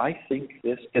stuff. I think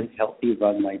this can help me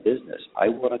run my business. I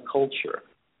want a culture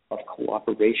of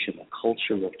cooperation, a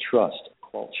culture of trust, a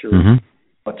culture of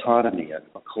autonomy,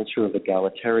 a culture of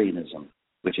egalitarianism,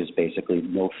 which is basically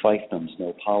no fiefdoms,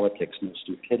 no politics, no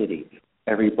stupidity.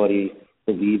 Everybody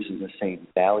believes in the same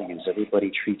values.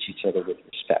 Everybody treats each other with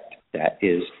respect. That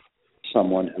is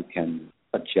someone who can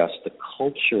adjust the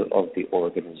culture of the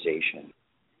organization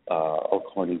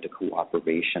according to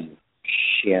cooperation,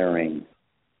 sharing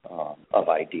of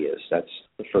ideas. That's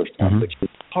the first one, which is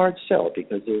a hard sell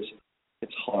because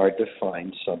it's hard to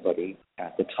find somebody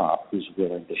at the top who's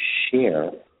willing to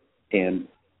share and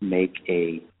make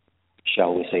a,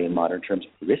 shall we say in modern terms,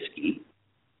 risky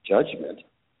judgment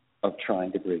of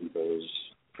trying to bring those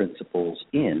principles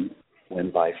in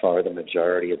when by far the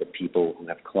majority of the people who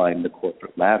have climbed the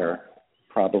corporate ladder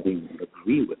probably won't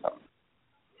agree with them.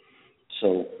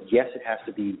 So, yes, it has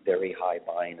to be very high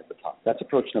buy-in at the top. That's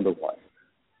approach number one.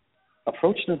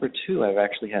 Approach number two, I've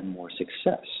actually had more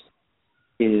success,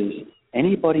 is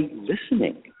anybody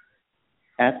listening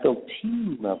at the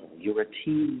team level, you're a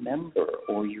team member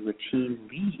or you're a team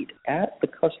lead at the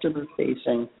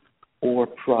customer-facing or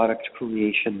product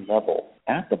creation level,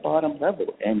 at the bottom level,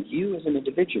 and you as an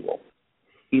individual,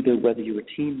 either whether you're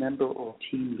a team member or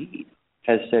a team lead,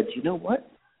 has said, you know what?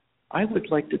 I would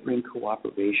like to bring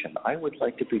cooperation. I would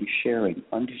like to bring sharing,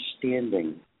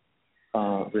 understanding,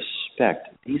 respect,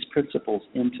 these principles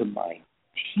into my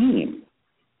team.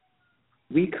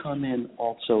 We come in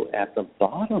also at the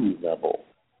bottom level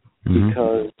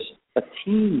because a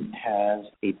team has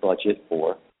a budget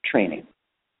for training,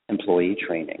 employee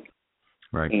training.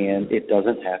 Right. And it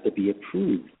doesn't have to be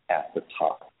approved at the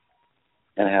top.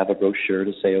 And I have a brochure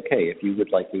to say, okay, if you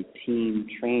would like a team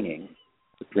training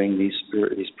to bring these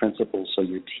principles so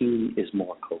your team is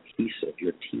more cohesive,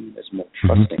 your team is more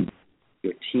trusting,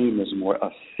 your team is more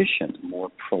efficient, more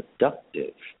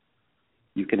productive,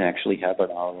 you can actually have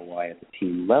an ROI at the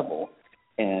team level.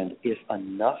 And if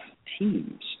enough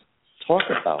teams talk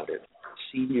about it,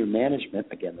 senior management,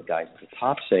 again, the guys at the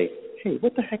top say, hey,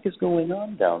 what the heck is going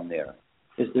on down there?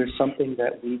 Is there something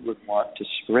that we would want to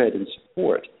spread and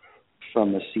support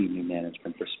from the senior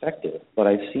management perspective? But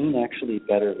I've seen actually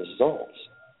better results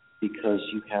because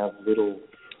you have little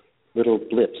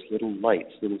blips, little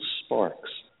lights, little sparks,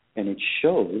 and it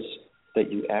shows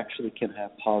that you actually can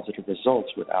have positive results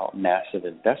without massive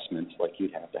investments like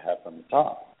you'd have to have from the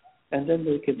top. And then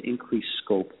they can increase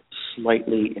scope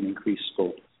slightly and increase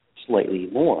scope slightly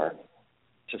more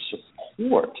to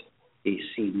support a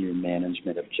senior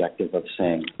management objective of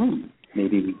saying,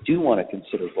 maybe we do want to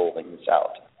consider rolling this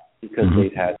out, because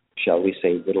they've had, shall we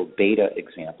say, little beta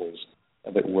examples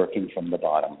of it working from the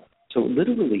bottom. So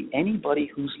literally anybody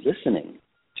who's listening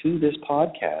to this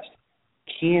podcast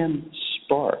can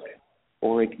spark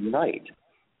or ignite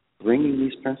bringing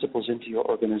these principles into your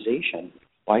organization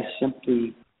by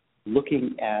simply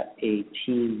looking at a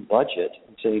team budget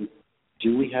and saying,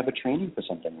 do we have a training for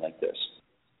something like this?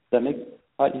 Does that make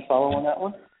you follow on that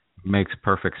one? Makes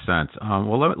perfect sense.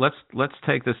 Well, let's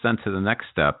take this then to the next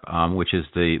step, which is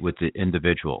with the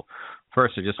individual.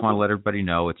 First, I just want to let everybody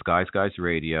know it's Guys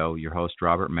Radio. Your host,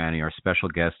 Robert Manni, our special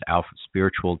guest,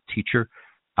 spiritual teacher,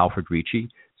 Alfred Ricci.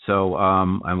 So,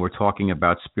 and we're talking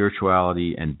about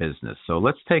spirituality and business. So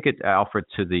let's take it, Alfred,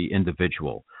 to the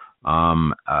individual.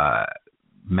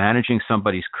 Managing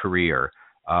somebody's career,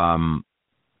 and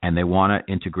they want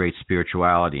to integrate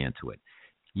spirituality into it.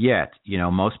 Yet,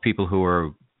 most people who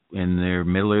are in their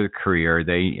middle of their career,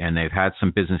 they've had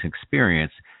some business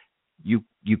experience.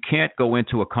 You can't go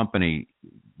into a company,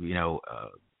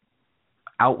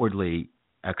 outwardly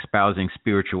espousing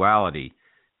spirituality,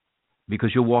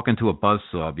 because you'll walk into a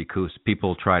buzzsaw because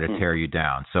people try to tear you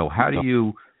down. So how do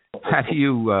you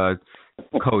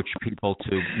coach people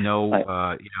to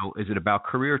know, is it about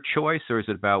career choice or is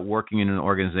it about working in an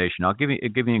organization? I'll give you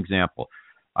an example.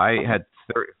 I had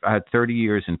 30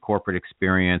 years in corporate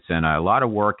experience and a lot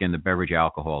of work in the beverage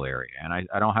alcohol area. And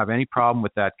I don't have any problem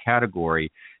with that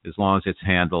category as long as it's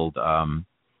handled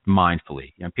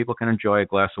mindfully. People can enjoy a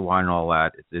glass of wine and all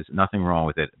that. There's nothing wrong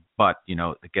with it. But,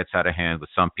 it gets out of hand with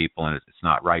some people and it's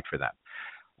not right for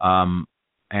them.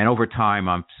 And over time,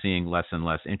 I'm seeing less and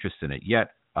less interest in it.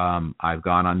 Yet, I've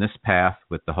gone on this path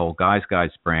with the whole Guys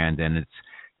brand, and it's,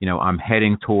 I'm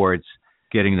heading towards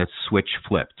getting that switch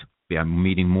flipped. I'm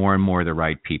meeting more and more of the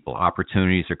right people.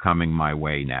 Opportunities are coming my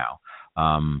way now.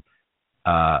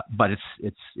 But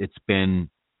it's been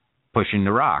pushing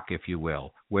the rock, if you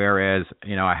will. Whereas,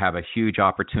 I have a huge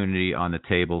opportunity on the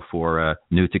table for a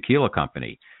new tequila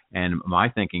company. And my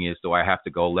thinking is, do I have to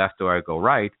go left or I go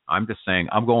right? I'm just saying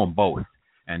I'm going both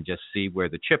and just see where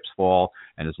the chips fall.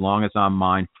 And as long as I'm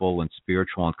mindful and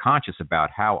spiritual and conscious about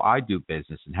how I do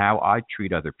business and how I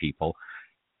treat other people,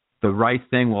 the right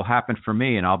thing will happen for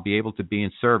me and I'll be able to be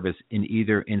in service in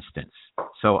either instance.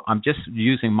 So I'm just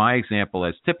using my example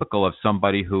as typical of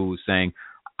somebody who's saying,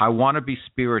 I want to be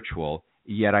spiritual,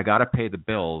 yet I got to pay the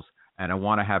bills and I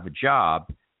want to have a job.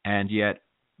 And yet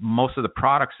most of the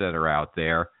products that are out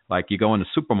there, like you go in the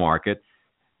supermarket,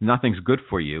 nothing's good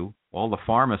for you. All the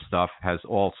pharma stuff has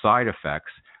all side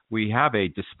effects. We have a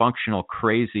dysfunctional,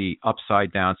 crazy,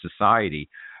 upside-down society.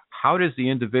 How does the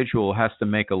individual has to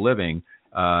make a living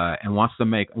and wants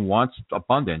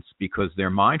abundance because they're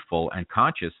mindful and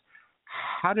conscious?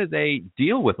 How do they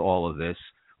deal with all of this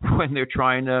when they're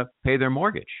trying to pay their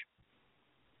mortgage?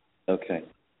 Okay.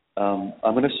 I'm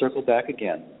going to circle back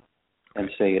again and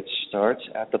say it starts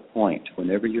at the point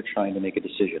whenever you're trying to make a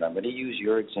decision. I'm going to use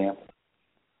your example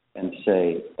and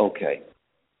say, okay,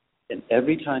 and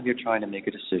every time you're trying to make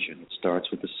a decision, it starts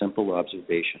with a simple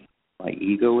observation. My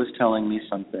ego is telling me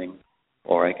something,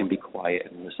 or I can be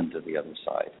quiet and listen to the other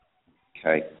side,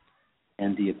 okay?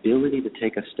 And the ability to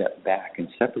take a step back and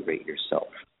separate yourself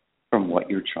from what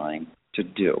you're trying to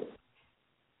do.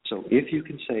 So if you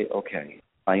can say, okay,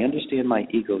 I understand my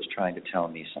ego is trying to tell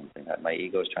me something, that my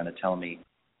ego is trying to tell me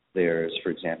there's, for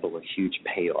example, a huge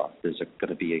payoff. There's going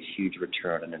to be a huge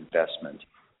return on investment.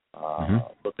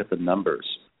 Look at the numbers,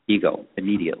 ego,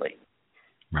 immediately.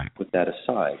 Right. Put that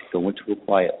aside. Go into a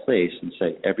quiet place and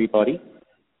say, everybody,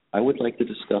 I would like to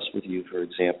discuss with you, for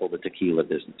example, the tequila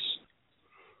business.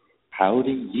 How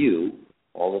do you,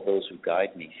 all of those who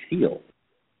guide me, feel?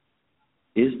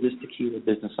 Is this tequila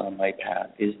business on my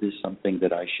path? Is this something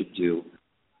that I should do?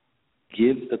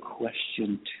 Give the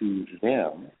question to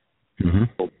them.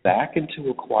 Go back into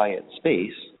a quiet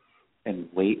space and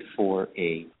wait for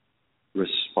a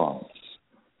response.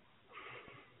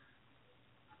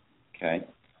 Okay?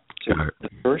 So the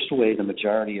first way the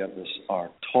majority of us are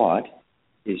taught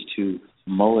is to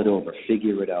mull it over,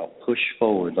 figure it out, push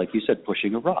forward, like you said,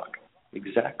 pushing a rock.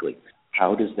 Exactly.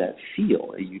 How does that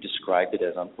feel? You described it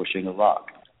as I'm pushing a rock.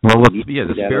 Well,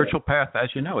 the spiritual path, as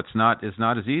you know, it's not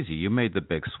as easy. You made the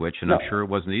big switch, and no. I'm sure it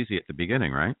wasn't easy at the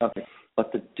beginning, right? Okay.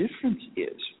 But the difference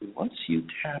is, once you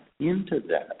tap into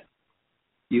that,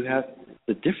 you have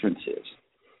the difference is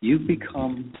you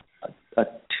become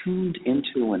attuned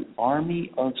into an army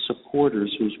of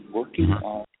supporters who's working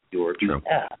on your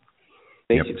behalf.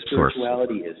 Basic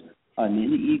spirituality is I'm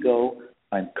in ego,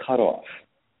 I'm cut off.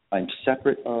 I'm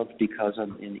separate of because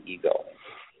I'm in ego.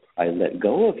 I let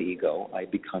go of ego, I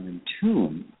become in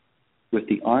tune with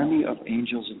the army of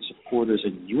angels and supporters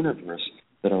in the universe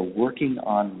that are working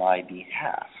on my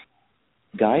behalf,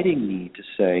 guiding me to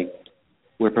say,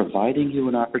 we're providing you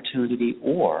an opportunity,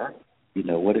 or, you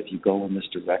know what, if you go in this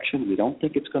direction, we don't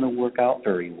think it's going to work out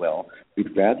very well.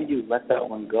 We'd rather you let that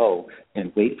one go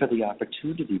and wait for the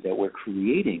opportunity that we're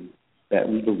creating that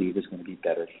we believe is going to be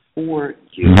better for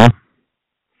you. Mm-hmm.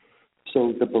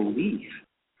 So the belief,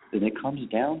 and it comes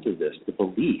down to this, the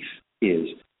belief is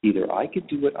either I could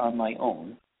do it on my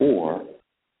own, or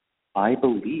I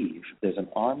believe there's an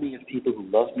army of people who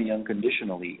love me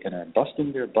unconditionally and are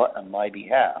busting their butt on my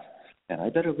behalf, and I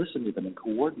better listen to them and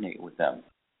coordinate with them.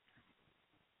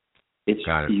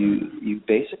 You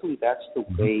basically, that's the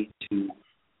way to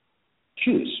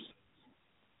choose.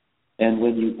 And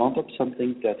when you bump up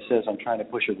something that says, I'm trying to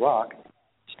push a rock,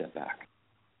 step back.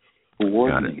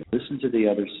 Coordinate, listen to the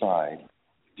other side,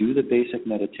 do the basic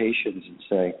meditations and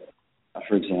say,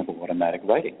 for example, automatic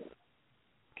writing.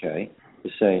 Okay? To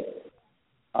say,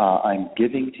 I'm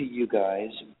giving to you guys,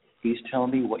 please tell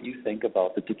me what you think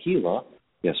about the tequila.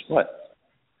 Guess what?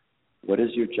 What is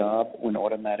your job when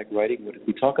automatic writing? What did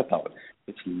we talk about?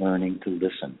 It's learning to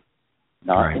listen.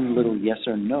 Not in little yes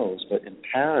or no's, but in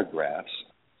paragraphs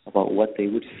about what they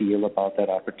would feel about that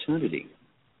opportunity.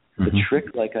 Mm-hmm. The trick,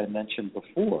 like I mentioned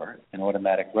before, in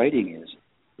automatic writing is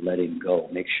letting go.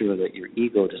 Make sure that your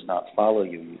ego does not follow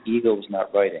you. Your ego is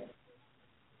not writing.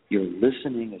 You're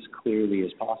listening as clearly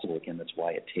as possible. Again, that's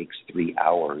why it takes 3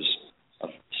 hours of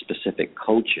specific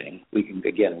coaching.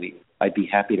 I'd be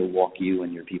happy to walk you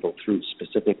and your people through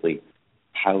specifically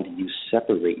how do you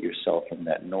separate yourself from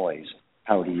that noise?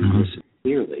 How do you listen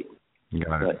clearly?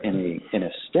 But in a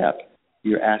step,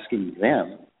 you're asking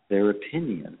them their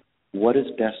opinion. What is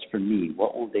best for me?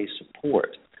 What will they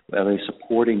support? Are they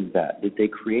supporting that? Did they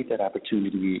create that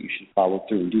opportunity you should follow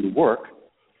through and do the work?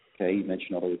 Okay, you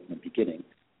mentioned all the way from the beginning.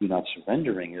 You're not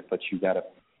surrendering it, but you got to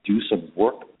do some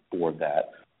work for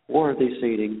that. Or are they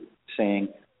saying,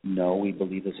 no, we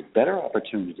believe there's a better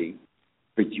opportunity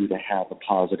for you to have a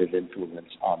positive influence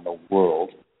on the world.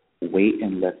 Wait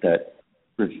and let that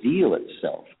reveal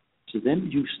itself. So then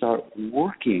you start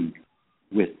working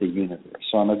with the universe.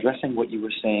 So I'm addressing what you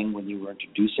were saying when you were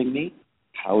introducing me.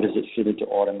 How does it fit into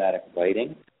automatic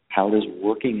writing? How does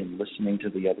working and listening to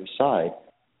the other side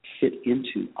fit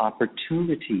into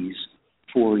opportunities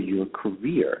for your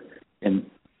career? And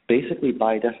basically,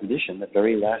 by definition, the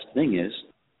very last thing is,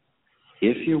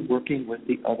 if you're working with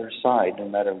the other side, no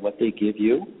matter what they give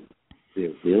you, there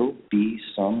will be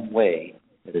some way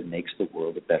that it makes the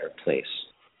world a better place.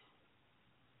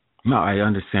 No, I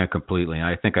understand completely. And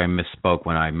I think I misspoke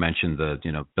when I mentioned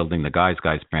building the Guys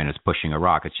brand is pushing a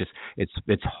rock. It's just,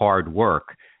 it's hard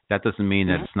work. That doesn't mean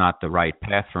that it's not the right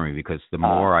path for me, because the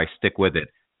more I stick with it,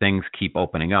 things keep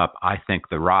opening up. I think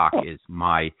the rock is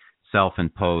my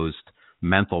self-imposed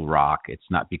mental rock. It's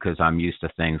not because I'm used to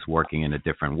things working in a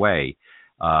different way.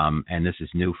 And this is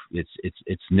new.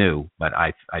 It's new, but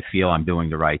I feel I'm doing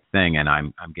the right thing, and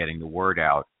I'm getting the word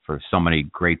out for so many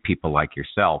great people like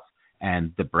yourself.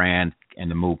 And the brand and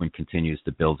the movement continues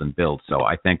to build and build. So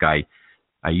I think I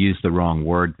used the wrong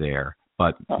word there.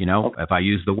 But, if I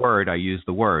use the word, I use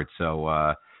the word.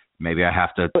 So maybe I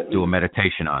have to do a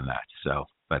meditation on that. So,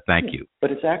 but thank you. But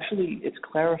it's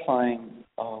clarifying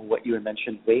what you had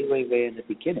mentioned way in the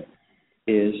beginning,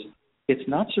 is it's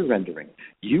not surrendering.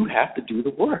 You have to do the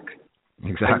work.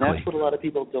 Exactly. And that's what a lot of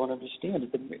people don't understand.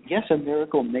 Yes, a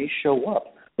miracle may show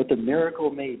up, but the miracle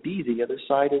may be the other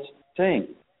side is saying,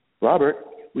 Robert,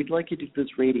 we'd like you to do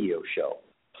this radio show.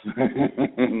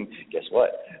 Guess what?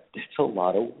 It's a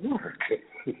lot of work.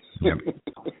 Yeah.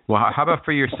 Well, how about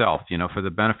for yourself, for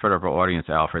the benefit of our audience,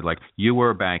 Alfred, like you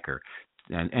were a banker,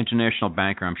 an international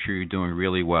banker. I'm sure you're doing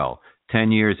really well.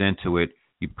 10 years into it,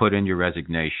 you put in your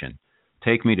resignation.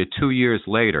 Take me to 2 years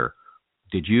later.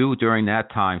 Did you, during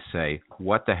that time, say,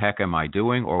 what the heck am I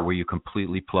doing? Or were you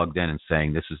completely plugged in and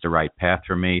saying, this is the right path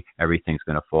for me, everything's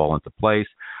going to fall into place?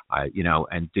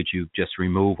 And did you just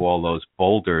remove all those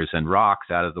boulders and rocks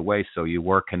out of the way so you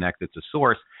were connected to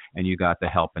source and you got the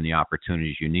help and the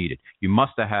opportunities you needed? You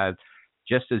must have had,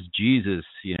 just as Jesus,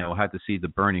 had to see the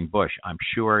burning bush, I'm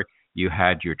sure you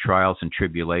had your trials and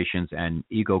tribulations and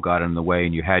ego got in the way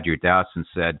and you had your doubts and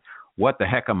said, what the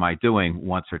heck am I doing,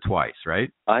 once or twice,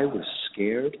 right? I was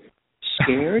scared,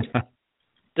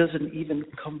 doesn't even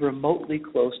come remotely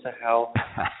close to how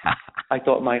I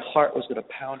thought my heart was going to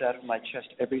pound out of my chest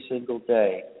every single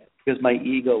day because my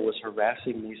ego was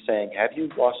harassing me saying, have you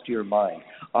lost your mind?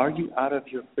 Are you out of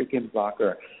your freaking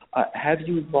rocker? Have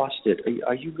you lost it?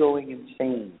 Are you going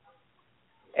insane?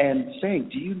 And saying,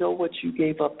 do you know what you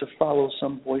gave up to follow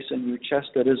some voice in your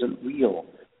chest that isn't real?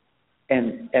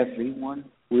 And everyone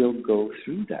will go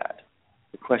through that.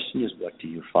 The question is, what do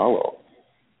you follow?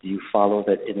 Do you follow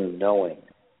that inner knowing,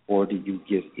 or do you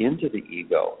give in to the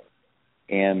ego?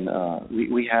 And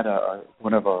we had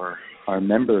one of our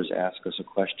members ask us a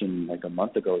question like a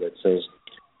month ago that says,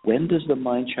 when does the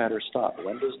mind chatter stop?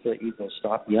 When does the ego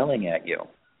stop yelling at you?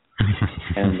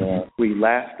 And we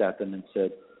laughed at them and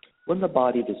said, when the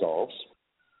body dissolves,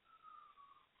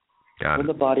 when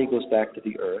the body goes back to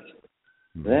the earth,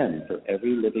 then for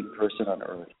every living person on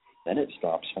earth, then it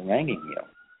stops haranguing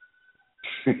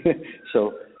you.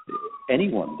 So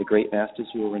anyone, the great masters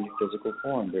who are in physical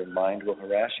form, their mind will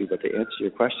harass you. But to answer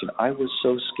your question, I was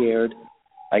so scared,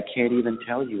 I can't even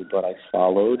tell you, but I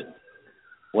followed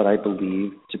what I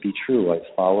believed to be true. I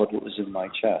followed what was in my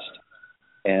chest.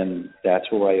 And that's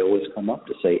where I always come up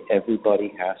to say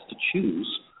everybody has to choose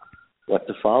what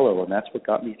to follow. And that's what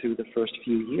got me through the first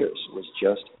few years, was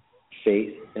just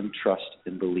faith and trust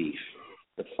and belief,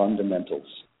 the fundamentals.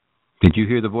 Did you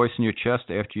hear the voice in your chest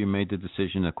after you made the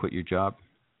decision to quit your job?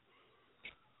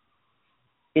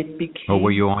 It became or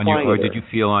were you on quieter. Or did you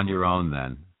feel on your own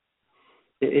then?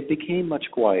 It became much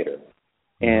quieter.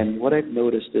 And what I've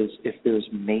noticed is if there's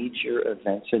major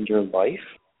events in your life,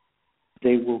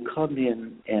 they will come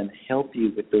in and help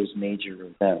you with those major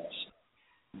events.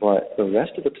 But the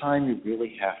rest of the time, you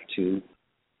really have to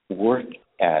work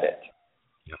at it.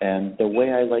 Yep. And the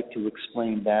way I like to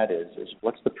explain that is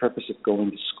what's the purpose of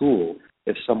going to school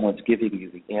if someone's giving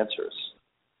you the answers?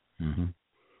 Mm-hmm.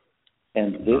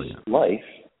 And this life,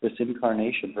 this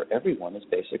incarnation for everyone is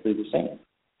basically the same.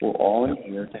 We're all in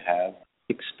here to have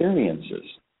experiences.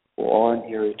 We're all in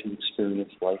here to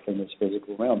experience life in this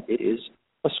physical realm. It is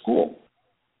a school,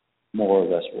 more or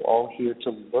less. We're all here to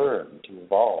learn, to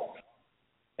evolve.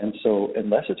 And so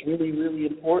unless it's really, really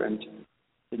important,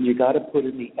 then you got to put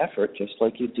in the effort just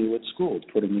like you do at school.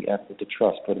 Put in the effort to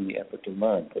trust, put in the effort to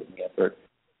learn, put in the effort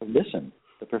to listen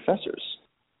to professors,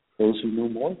 those who knew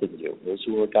more than you, those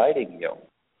who were guiding you.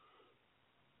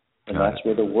 And that's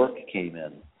where the work came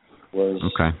in.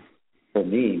 For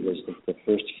me, was the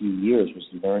first few years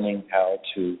was learning how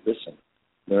to listen,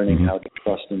 learning how to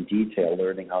trust in detail,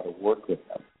 learning how to work with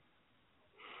them.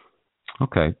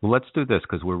 Okay, well, let's do this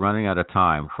because we're running out of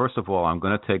time. First of all, I'm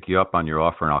going to take you up on your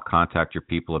offer, and I'll contact your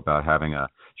people about having a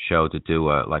show to do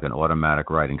like an automatic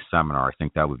writing seminar. I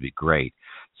think that would be great.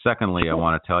 Secondly, I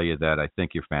want to tell you that I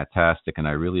think you're fantastic, and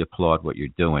I really applaud what you're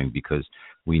doing because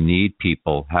we need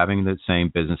people having the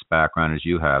same business background as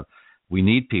you have. We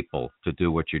need people to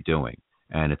do what you're doing,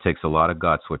 and it takes a lot of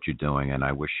guts what you're doing, and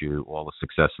I wish you all the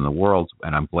success in the world,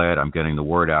 and I'm glad I'm getting the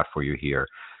word out for you here.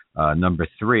 Number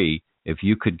 3, if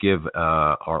you could give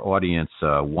our audience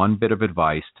one bit of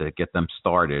advice to get them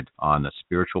started on the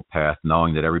spiritual path,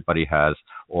 knowing that everybody has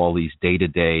all these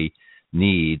day-to-day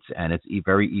needs, and it's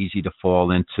very easy to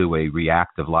fall into a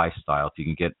reactive lifestyle.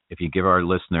 If you give our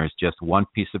listeners just one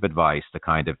piece of advice to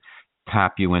kind of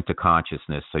tap you into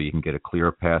consciousness so you can get a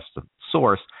clearer path to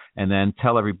source, and then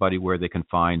tell everybody where they can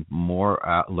find more,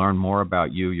 learn more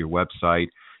about you, your website,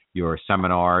 your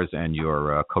seminars, and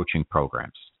your coaching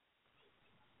programs.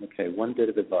 Okay, one bit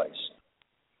of advice.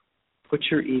 Put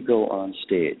your ego on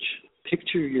stage.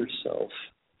 Picture yourself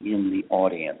in the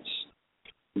audience.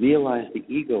 Realize the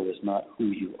ego is not who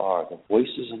you are. The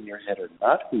voices in your head are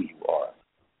not who you are.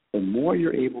 The more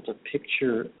you're able to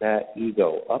picture that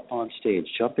ego up on stage,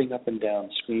 jumping up and down,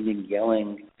 screaming,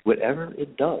 yelling, whatever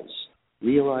it does,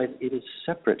 realize it is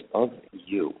separate of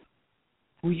you.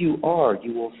 Who you are,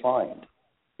 you will find.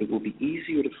 It will be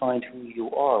easier to find who you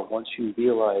are once you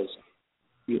realize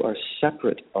you are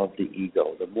separate of the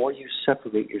ego. The more you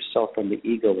separate yourself from the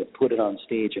ego and put it on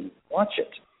stage and watch it,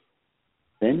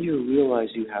 then you realize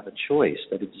you have a choice,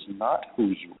 that it is not who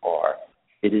you are.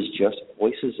 It is just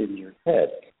voices in your head,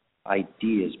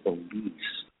 ideas, beliefs,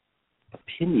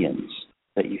 opinions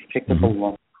that you've picked up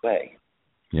along the way.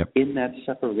 Yep. In that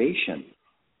separation,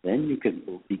 then you can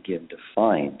begin to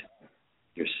find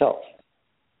yourself.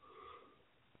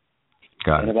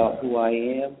 Got it. And about who I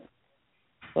am,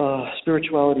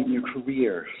 spirituality in your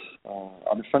career.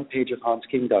 On the front page of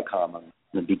HansKing.com, I'm in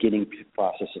the beginning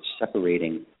process of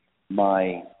separating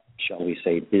my, shall we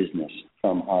say, business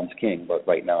from Hans King, but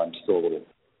right now I'm still a little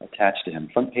attached to him.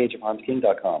 Front page of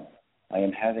HansKing.com, I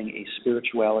am having a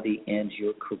spirituality and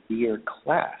your career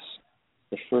class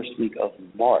the first week of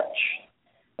March.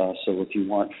 So if you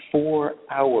want 4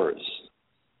 hours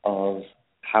of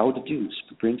how to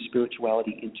bring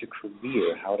spirituality into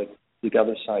career, how the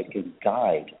other side can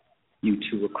guide you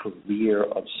to a career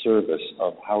of service,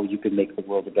 of how you can make the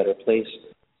world a better place,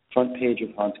 front page of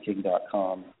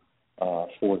HansKing.com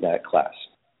for that class.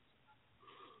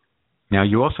 Now,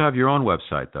 you also have your own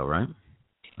website, though, right?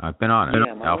 I've been on it,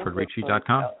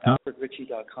 alfredritchie.com.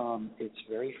 alfredritchie.com. It's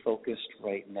very focused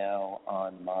right now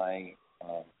on my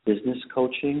business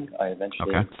coaching. I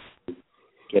eventually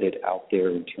get it out there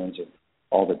in terms of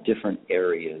all the different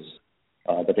areas,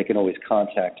 but they can always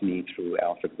contact me through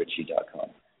alfredritchie.com.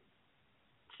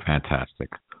 Fantastic.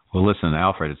 Well, listen,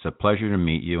 Alfred, it's a pleasure to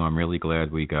meet you. I'm really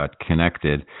glad we got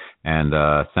connected, and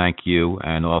thank you,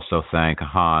 and also thank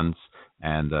Hans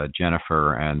and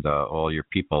Jennifer and all your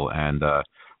people, and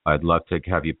I'd love to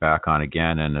have you back on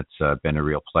again, and it's been a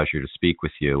real pleasure to speak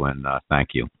with you, and thank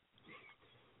you.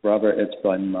 Robert, it's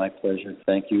been my pleasure.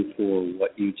 Thank you for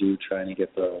what you do, trying to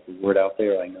get the word out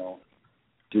there. I know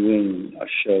doing a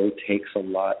show takes a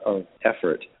lot of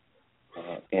effort,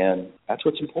 and that's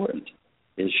what's important,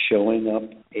 is showing up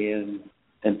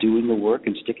and doing the work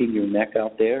and sticking your neck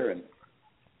out there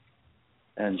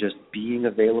and just being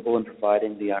available and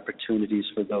providing the opportunities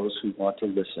for those who want to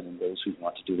listen and those who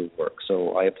want to do the work.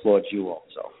 So I applaud you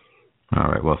also.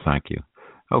 All right. Well, thank you.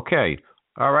 Okay.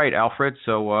 All right, Alfred.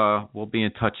 So we'll be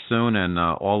in touch soon, and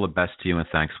all the best to you, and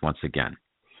thanks once again.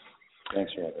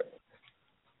 Thanks, Robert.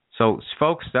 So,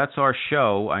 folks, that's our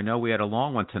show. I know we had a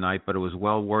long one tonight, but it was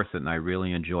well worth it, and I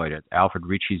really enjoyed it. Alfred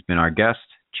Ritchie's been our guest.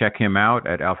 Check him out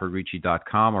at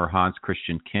alfredritchie.com or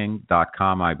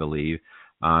hanschristianking.com, I believe.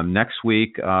 Next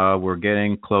week, we're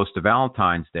getting close to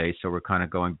Valentine's Day, so we're kind of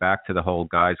going back to the whole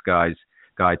Guys Guide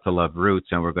to Love roots,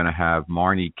 and we're going to have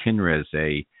Marnie Kinrez,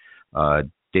 a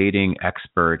dating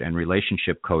expert and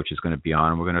relationship coach, is going to be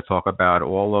on, and we're going to talk about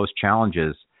all those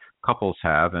challenges couples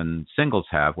have and singles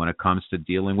have when it comes to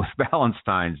dealing with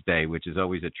Valentine's Day, which is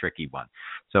always a tricky one.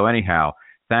 So anyhow,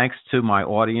 thanks to my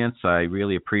audience. I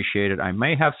really appreciate it. I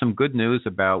may have some good news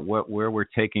about where we're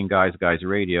taking Guys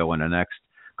Radio in the next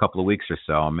couple of weeks or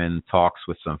so. I'm in talks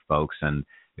with some folks, and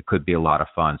it could be a lot of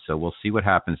fun. So we'll see what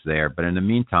happens there. But in the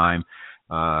meantime,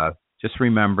 just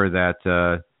remember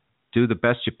that do the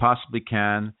best you possibly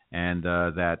can, and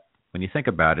that when you think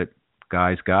about it,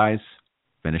 guys,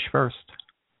 finish first.